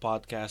doing the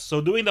podcast.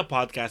 So doing the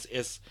podcast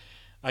is,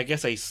 I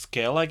guess, a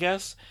skill. I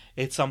guess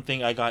it's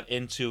something I got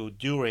into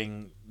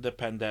during the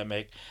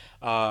pandemic,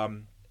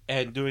 and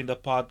doing the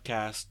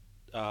podcast.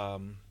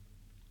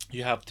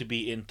 You have to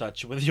be in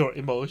touch with your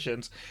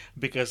emotions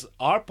because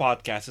our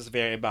podcast is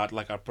very about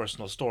like our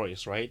personal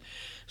stories, right?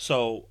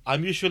 So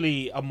I'm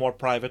usually a more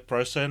private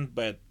person,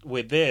 but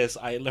with this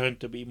I learned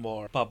to be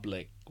more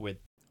public with.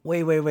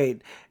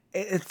 Wait.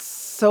 It's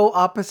so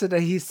opposite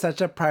that he's such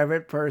a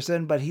private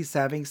person, but he's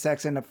having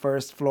sex in a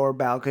first floor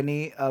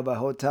balcony of a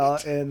hotel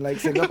in like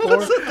Singapore.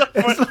 The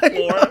It's first like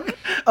floor.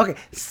 okay,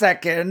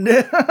 second,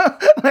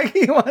 like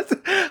he wants,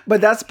 but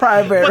that's But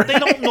private. they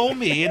don't know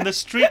me in the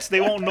streets.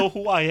 They won't know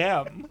who I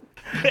am.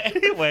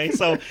 Anyway,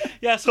 so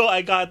yeah, so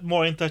I got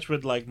more in touch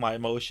with like my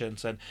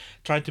emotions and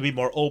trying to be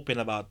more open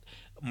about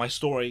my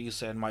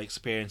stories and my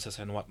experiences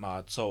and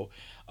whatnot. So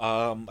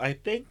I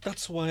think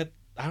that's what,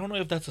 I don't know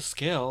if that's a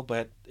skill,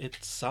 but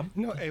it's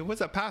something. No, it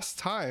was a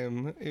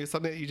pastime. It was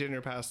something that you did in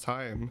your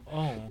pastime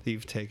Oh, that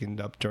you've taken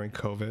up during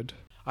COVID.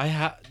 I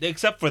have,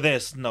 except for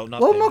this, no,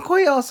 Well, nothing.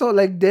 McCoy also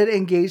like did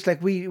engage.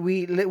 Like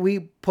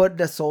we put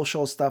the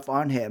social stuff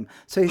on him,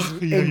 so he's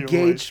Yeah, you're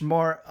engaged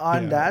more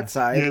on Yeah. that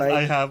side. Yes, like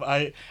I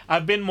have.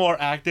 I've been more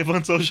active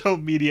on social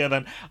media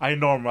than I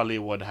normally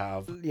would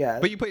have. yeah,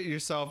 But you put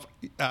yourself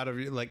out of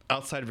your, like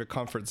outside of your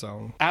comfort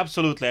zone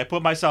Absolutely, I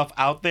put myself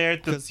out there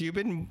to. because you've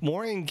been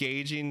more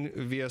engaging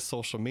via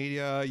social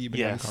media. You've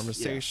been having Yes,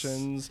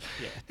 conversations,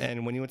 yes.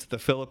 and when you went to the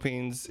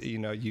Philippines, you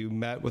know you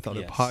met with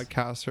other Yes.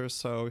 podcasters.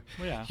 So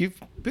Yeah. you've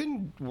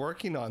been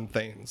working on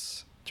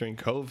things during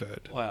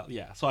COVID. Well,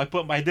 yeah. So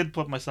I did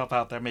put myself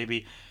out there,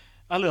 maybe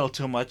a little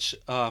too much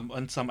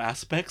on some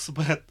aspects,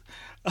 but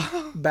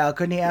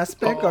balcony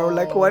aspect or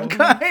like what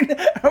kind?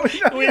 Are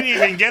we we didn't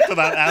even get to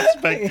that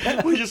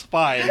aspect, which is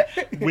fine.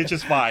 Which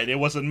is fine. It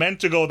wasn't meant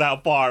to go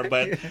that far,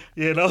 but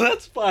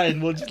that's fine.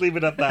 We'll just leave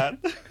it at that.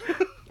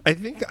 I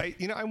think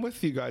I'm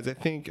with you guys. I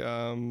think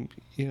during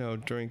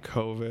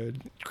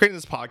COVID, creating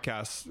this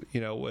podcast,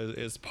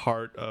 is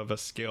part of a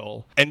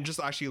skill and just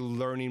actually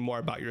learning more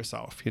about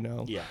yourself.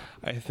 Yeah.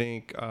 I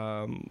think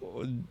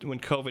when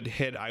COVID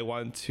hit, I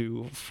wanted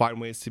to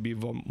find ways to be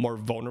more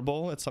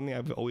vulnerable. It's something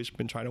I've always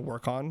been trying to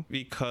work on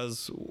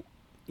because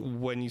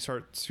when you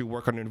start to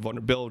work on your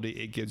vulnerability,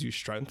 it gives you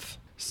strength.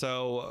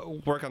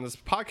 So work on this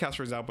podcast,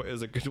 for example,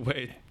 is a good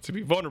way to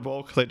be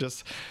vulnerable because I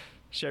just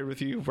shared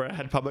with you where I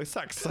had public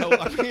sex. So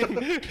I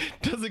mean,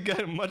 does it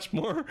get much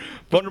more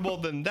vulnerable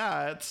than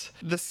that?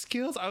 The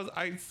skills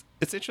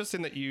it's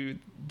interesting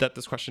that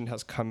this question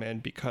has come in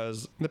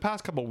because in the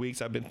past couple of weeks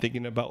I've been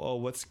thinking about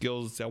what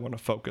skills do I want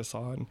to focus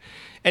on.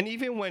 And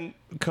even when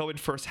COVID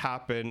first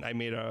happened, I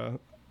made a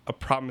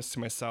promise to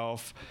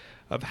myself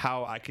of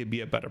how I could be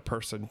a better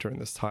person during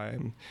this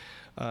time.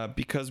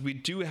 Because we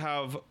do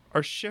have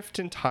our shift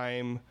in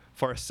time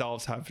for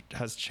ourselves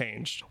has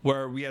changed,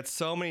 where we had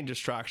so many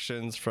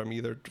distractions from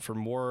either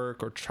from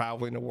work or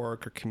traveling to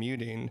work or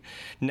commuting.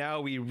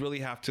 Now we really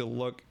have to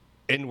look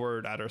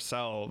inward at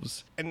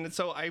ourselves. And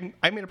so I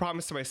made a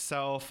promise to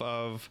myself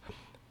of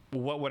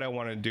what would I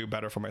want to do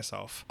better for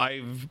myself.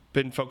 I've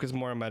been focused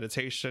more on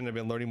meditation. I've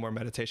been learning more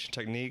meditation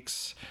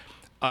techniques.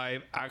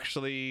 I've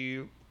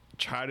actually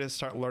tried to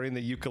start learning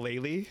the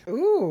ukulele.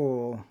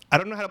 Ooh. I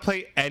don't know how to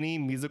play any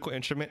musical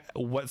instrument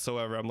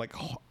whatsoever. I'm like,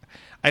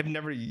 I've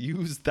never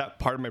used that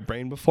part of my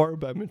brain before,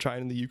 but I've been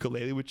trying the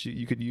ukulele, which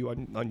you could use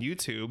on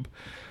YouTube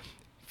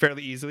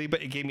fairly easily,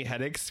 but it gave me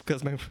headaches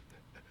because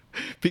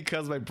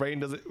my brain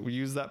doesn't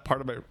use that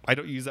part of I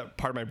don't use that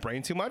part of my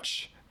brain too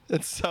much.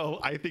 And so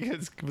I think it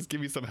was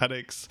giving me some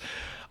headaches.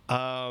 So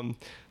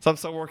I'm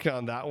still working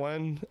on that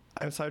one.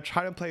 So I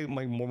try to play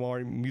like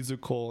more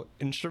musical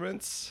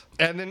instruments.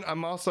 And then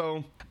I'm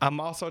also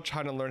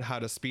trying to learn how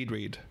to speed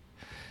read.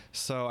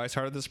 So I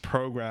started this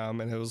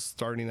program and it was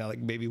starting at like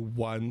maybe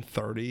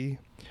 130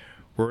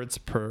 words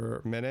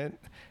per minute.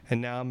 And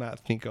now I'm at, I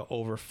think,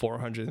 over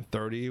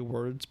 430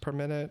 words per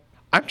minute.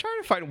 I'm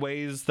trying to find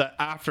ways that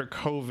after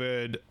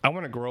COVID, I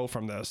want to grow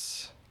from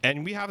this.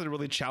 And we have to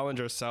really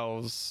challenge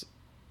ourselves.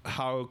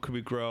 How could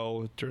we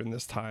grow during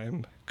this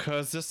time?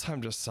 Because this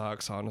time just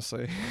sucks,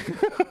 honestly.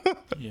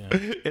 Yeah.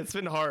 It's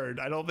been hard.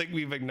 I don't think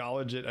we've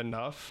acknowledged it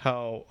enough,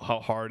 how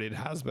hard it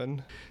has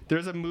been.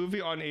 There's a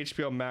movie on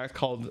HBO Max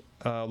called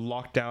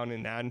Lockdown,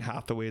 and Anne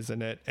Hathaway's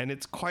in it. And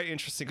it's quite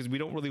interesting because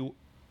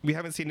we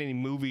haven't seen any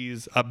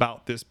movies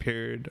about this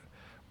period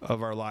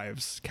of our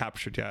lives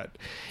captured yet.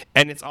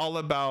 And it's all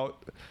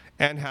about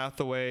Anne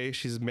Hathaway.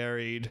 She's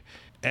married.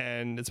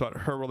 And it's about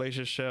her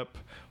relationship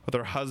with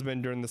her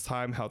husband during this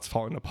time, how it's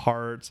falling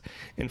apart,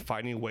 and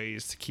finding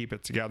ways to keep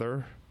it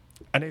together.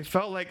 And I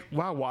felt like,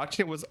 wow,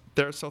 watching it was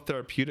so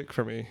therapeutic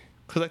for me.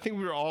 Because I think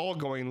we were all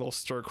going a little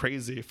stir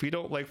crazy. If we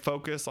don't like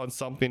focus on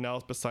something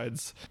else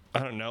besides, I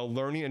don't know,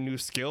 learning a new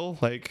skill,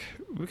 like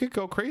we could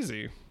go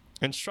crazy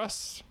and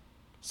stress.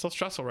 So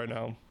stressful right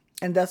now.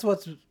 And that's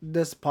what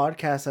this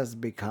podcast has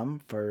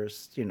become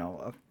first,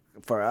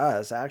 for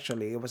us.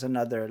 Actually, it was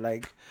another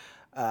like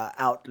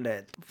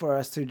outlet for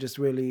us to just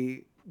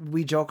really.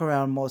 We joke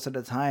around most of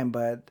the time,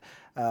 but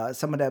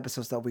some of the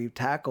episodes that we've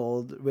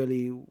tackled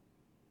really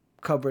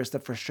covers the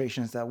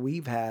frustrations that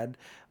we've had.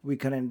 We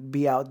couldn't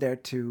be out there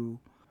to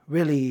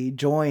really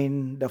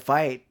join the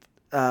fight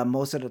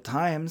most of the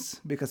times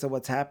because of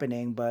what's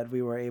happening, but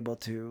we were able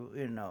to,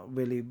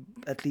 really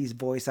at least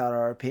voice out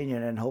our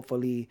opinion and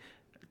hopefully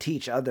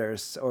teach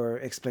others or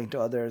explain to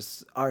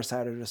others our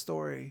side of the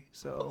story.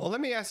 Well, So,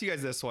 let me ask you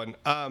guys this one.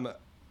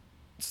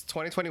 It's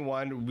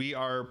 2021. We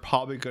are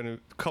probably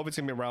COVID's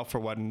gonna be around for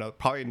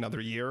probably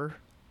another year.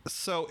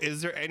 So,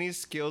 is there any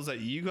skills that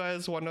you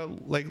guys want to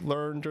like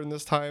learn during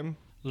this time?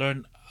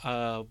 Learn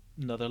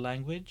another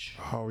language.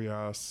 Oh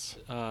yes.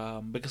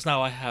 Because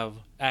now I have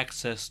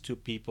access to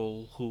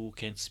people who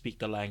can speak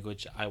the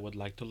language I would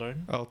like to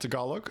learn. Oh,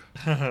 Tagalog.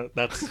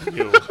 That's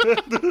you.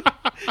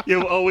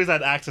 You've always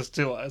had access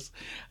to us.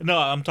 No,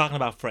 I'm talking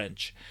about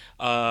French.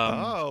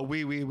 Oh,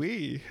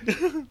 oui.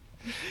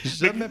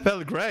 Je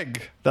m'appelle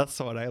Greg. That's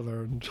what I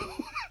learned.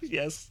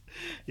 Yes.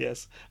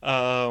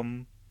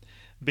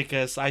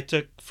 Because I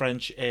took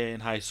French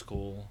in high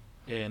school,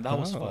 and that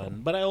was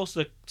fun. But I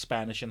also took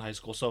Spanish in high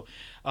school. So,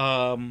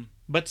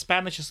 but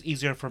Spanish is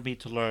easier for me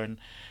to learn.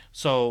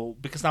 So,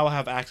 because now I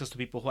have access to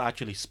people who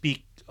actually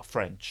speak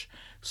French,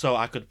 so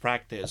I could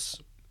practice.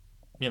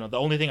 The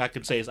only thing I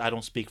can say is I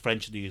don't speak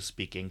French. Do you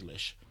speak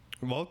English?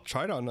 Well,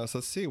 try it on us.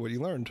 Let's see what you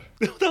learned.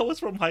 That was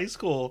from high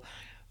school.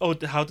 Oh,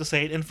 how to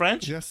say it in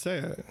French? Yes, say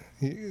it.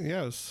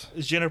 Yes.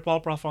 Je ne parle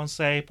pas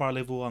français,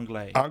 parlez-vous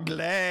anglais?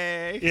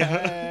 Anglais. Yeah.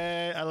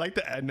 Hey, I like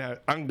the end now.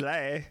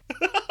 Anglais.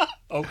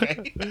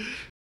 Okay.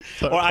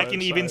 So Or I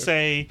can even French.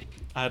 say,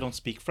 I don't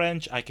speak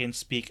French. I can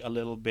speak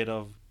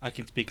I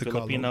can speak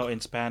Tagalog. Filipino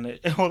and Spanish.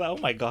 Oh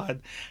my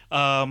God.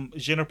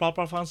 Je ne parle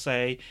pas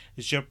français.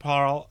 Je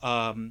parle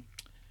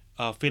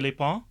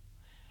philippin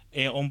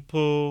et un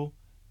peu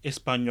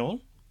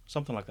espagnol.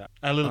 Something like that.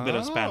 A little bit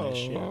of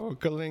Spanish. Yeah. Oh,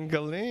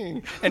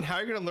 galing. And how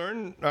are you going to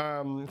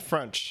learn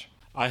French?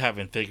 I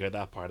haven't figured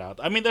that part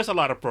out. I mean, there's a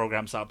lot of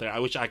programs out there. I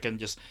wish I can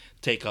just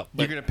take up.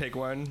 But You're going to pick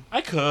one?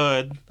 I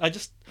could. I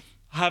just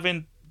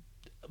haven't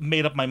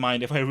made up my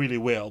mind if I really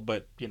will.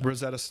 But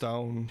Rosetta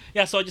Stone.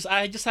 yeah. So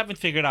I just haven't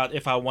figured out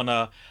if I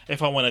wanna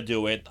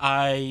do it.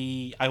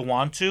 I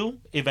want to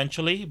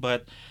eventually,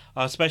 but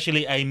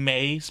especially I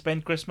may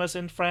spend Christmas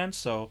in France.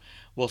 So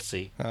we'll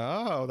see.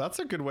 Oh, that's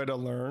a good way to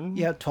learn.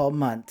 yeah, 12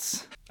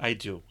 months. I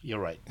do. You're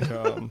right.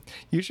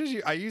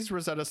 I used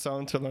Rosetta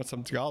Stone to learn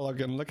some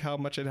Tagalog, and look how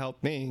much it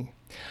helped me.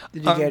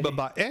 Did you Ang get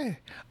babae,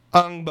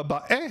 ang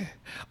babae,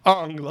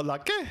 ang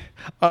lalaki,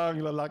 ang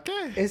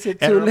lalaki. Is it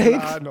too late?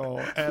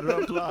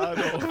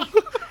 Aeroplano.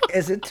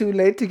 Is it too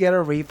late to get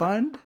a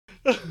refund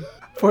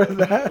for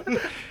that?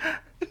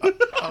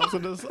 I was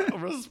going to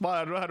respond.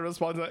 I don't know how to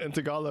respond to that in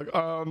Tagalog.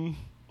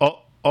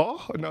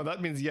 Oh, no,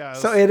 that means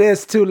yes. So it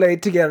is too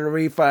late to get a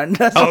refund.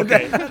 That's what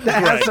Okay. the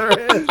answer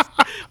is.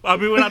 I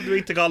mean, we're not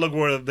doing Tagalog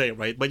word of the day,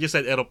 right? But you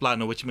said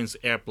aeroplano, which means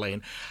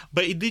airplane.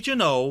 But did you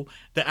know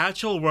the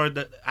actual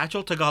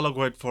Tagalog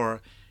word for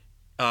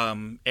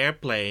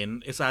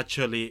airplane is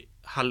actually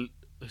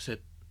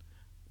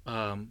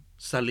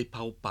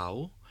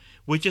salipawpaw,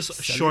 which is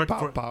short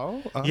for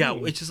Pao? Oh. yeah,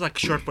 which is like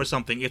short for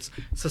something. It's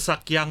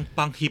sasakyang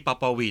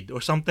panghipapawid or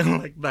something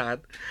like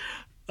that.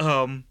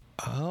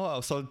 Oh,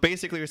 so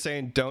basically you're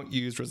saying don't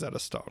use Rosetta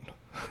Stone.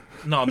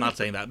 No, I'm not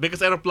saying that because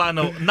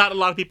aeroplano. Not a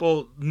lot of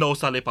people know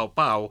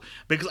salipawpaw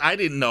because I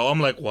didn't know. I'm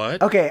like,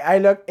 what? Okay,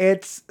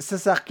 it's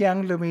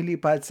sasakyang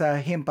lumilipad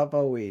sa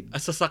himpapawid. A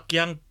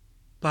sasakyang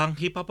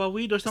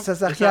panghipapawid or something.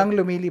 Sasakyang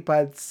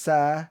lumilipad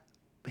sa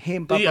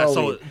himpapawid. Yeah,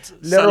 so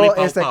Literal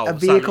is like salipawpaw. a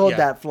vehicle Yeah.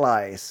 that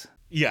flies.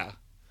 Yeah.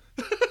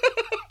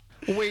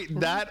 Wait,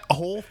 that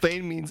whole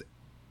thing means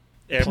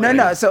Airplane.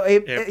 No. So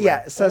Airplane.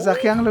 yeah,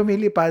 sasakyang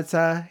lumilipad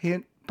sa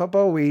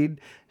himpapawid,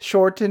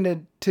 shorten it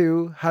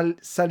to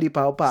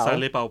salipawpaw.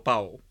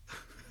 Salipawpaw.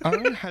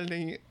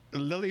 ang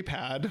lily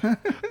pad.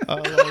 I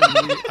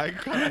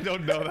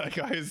don't know that,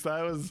 guys.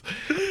 I was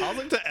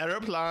like the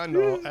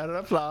aeroplano.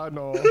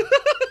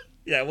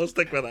 Yeah, we'll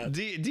stick with that.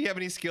 Do you have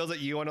any skills that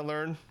you want to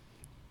learn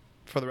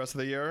for the rest of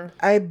the year?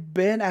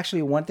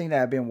 One thing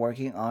that I've been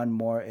working on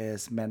more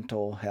is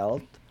mental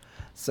health.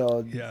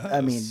 So,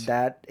 I mean,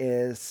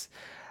 Yes.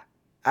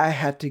 I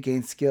had to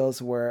gain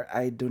skills where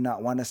I do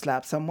not want to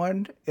slap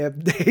someone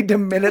the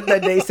minute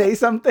that they say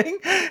something.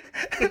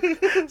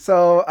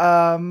 So,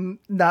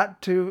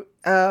 not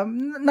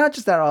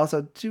just that,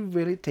 also to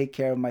really take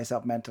care of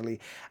myself mentally.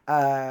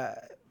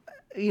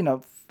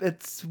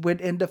 It's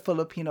within the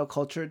Filipino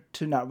culture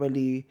to not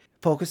really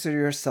focus on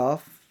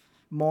yourself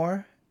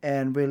more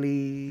and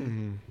really,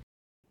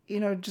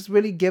 just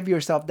really give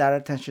yourself that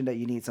attention that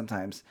you need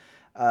sometimes.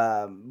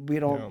 We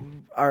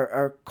don't,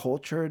 our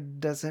culture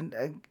doesn't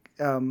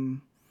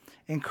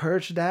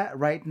encourage that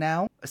right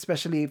now,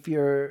 especially if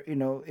you're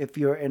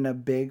in a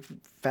big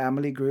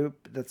family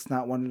group. That's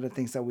not one of the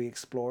things that we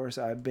explore.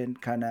 So I've been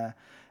kind of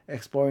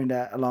exploring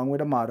that along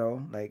with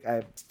Amato. Like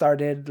I've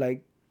started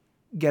like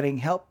getting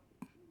help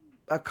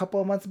a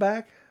couple of months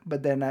back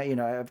but then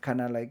I've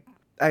kind of like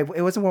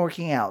it wasn't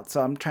working out,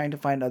 so I'm trying to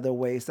find other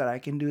ways that I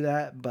can do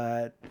that.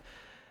 But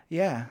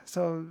yeah,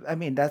 so I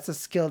mean that's a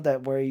skill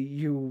that where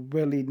you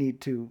really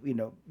need to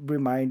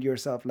remind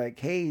yourself like,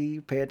 hey,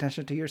 pay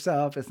attention to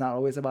yourself. It's not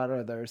always about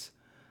others.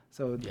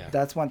 So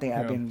that's one thing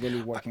I've been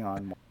really working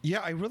on. Yeah,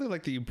 I really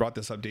like that you brought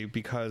this up, Dave,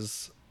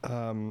 because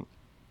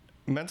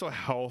mental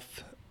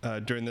health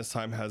during this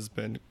time has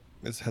been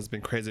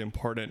crazy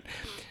important,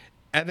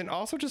 and then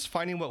also just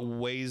finding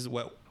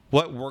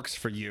what works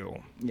for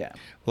you. Yeah,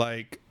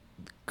 like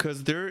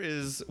because there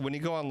is, when you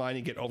go online,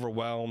 you get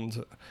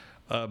overwhelmed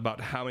about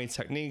how many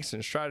techniques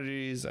and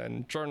strategies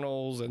and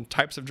journals and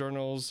types of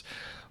journals.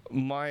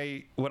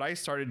 What I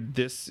started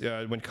this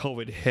when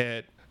COVID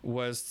hit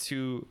was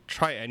to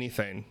try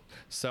anything.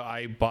 So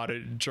I bought a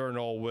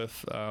journal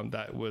with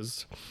that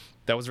was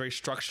very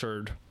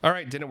structured. All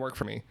right, didn't work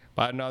for me.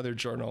 Bought another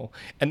journal,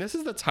 and this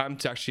is the time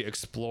to actually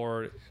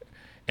explore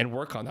and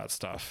work on that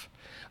stuff.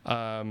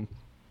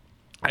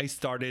 I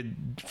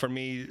started, for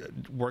me,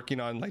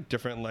 working on like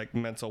different like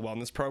mental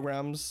wellness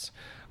programs.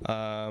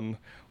 When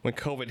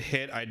COVID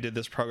hit, I did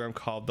this program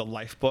called the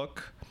Life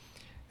Book.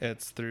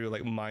 It's through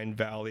like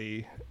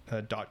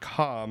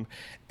mindvalley.com,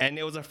 and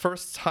it was the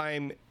first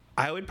time,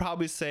 I would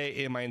probably say,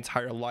 in my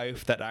entire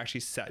life that I actually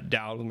sat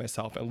down with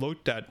myself and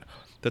looked at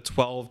the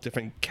 12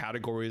 different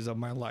categories of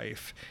my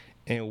life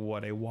and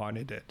what I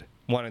wanted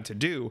to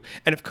do.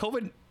 And if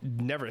COVID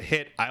never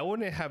hit, I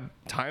wouldn't have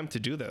time to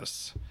do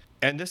this.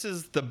 And this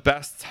is the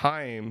best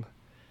time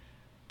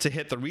to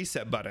hit the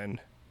reset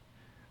button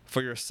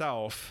for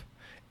yourself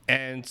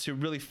and to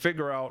really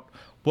figure out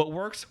what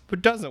works,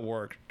 what doesn't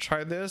work.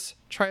 Try this,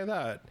 try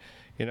that.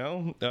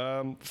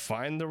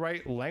 Find the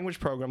right language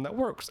program that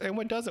works and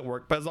what doesn't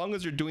work. But as long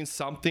as you're doing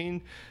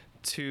something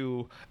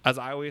to, as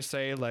I always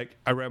say, like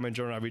I read my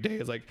journal every day,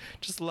 is like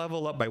just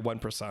level up by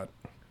 1%.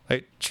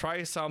 Like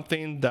try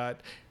something that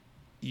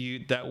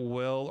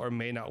will or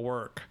may not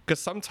work.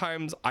 Because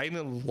sometimes I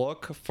even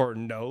look for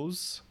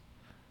no's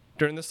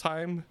during this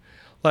time.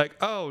 Like,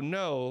 oh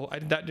no,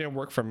 that didn't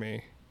work for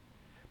me.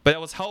 But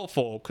that was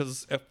helpful,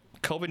 because if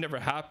COVID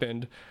never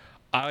happened,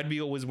 I would be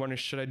always wondering,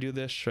 should I do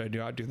this? Should I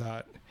not do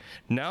that?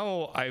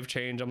 Now I've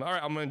changed. I'm like, all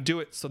right, I'm going to do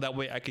it so that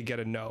way I could get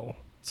a no.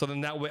 So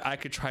then that way I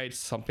could try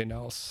something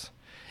else.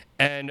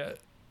 And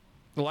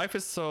life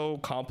is so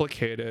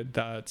complicated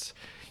that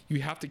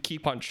you have to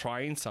keep on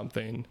trying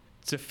something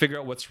to figure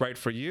out what's right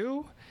for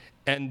you.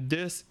 And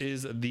this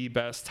is the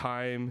best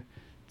time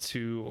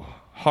to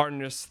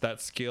harness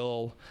that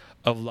skill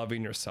of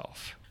loving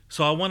yourself.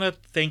 So I want to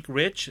thank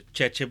Rich,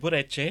 Cheche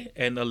Bureche,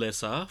 and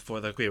Alyssa for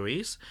the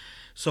queries.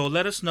 So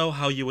let us know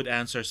how you would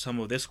answer some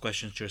of these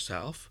questions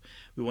yourself.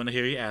 We want to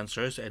hear your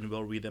answers, and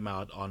we'll read them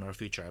out on our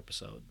future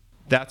episode.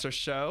 That's our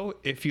show.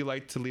 If you'd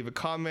like to leave a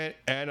comment,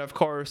 and of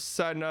course,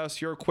 send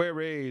us your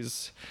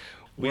queries,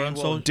 we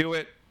will do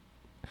it.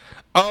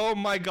 Oh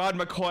my God,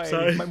 McCoy.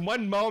 Sorry. My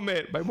one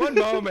moment.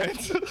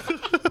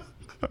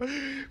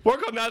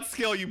 Work on that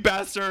skill, you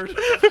bastard.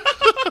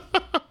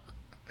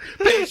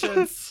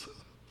 Patience.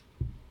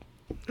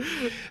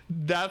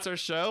 That's our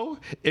show.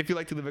 If you'd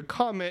like to leave a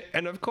comment,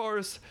 and of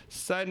course,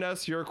 send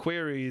us your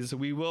queries,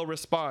 we will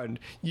respond.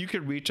 You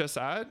can reach us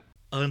at...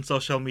 On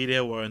social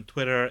media, we're on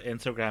Twitter,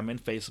 Instagram,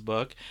 and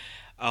Facebook.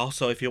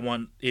 Also, if you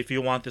want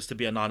this to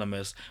be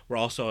anonymous, we're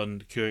also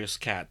on Curious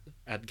Cat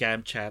at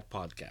GamChat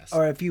Podcast.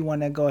 Or if you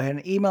want to go ahead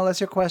and email us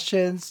your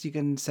questions, you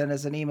can send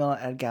us an email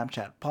at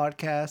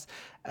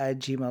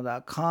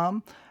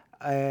gamchatpodcast@gmail.com.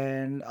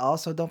 And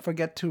also, don't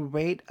forget to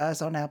rate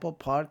us on Apple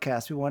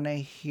Podcasts. We want to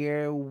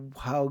hear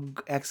how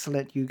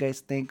excellent you guys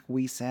think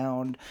we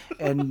sound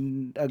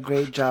and a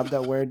great job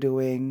that we're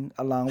doing,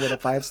 along with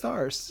 5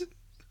 stars.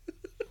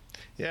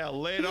 Yeah,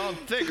 lay it on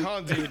thick, huh,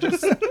 dude?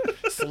 Just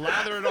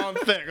slather it on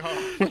thick,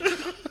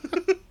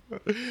 huh?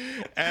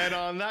 And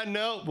on that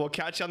note, we'll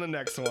catch you on the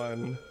next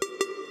one.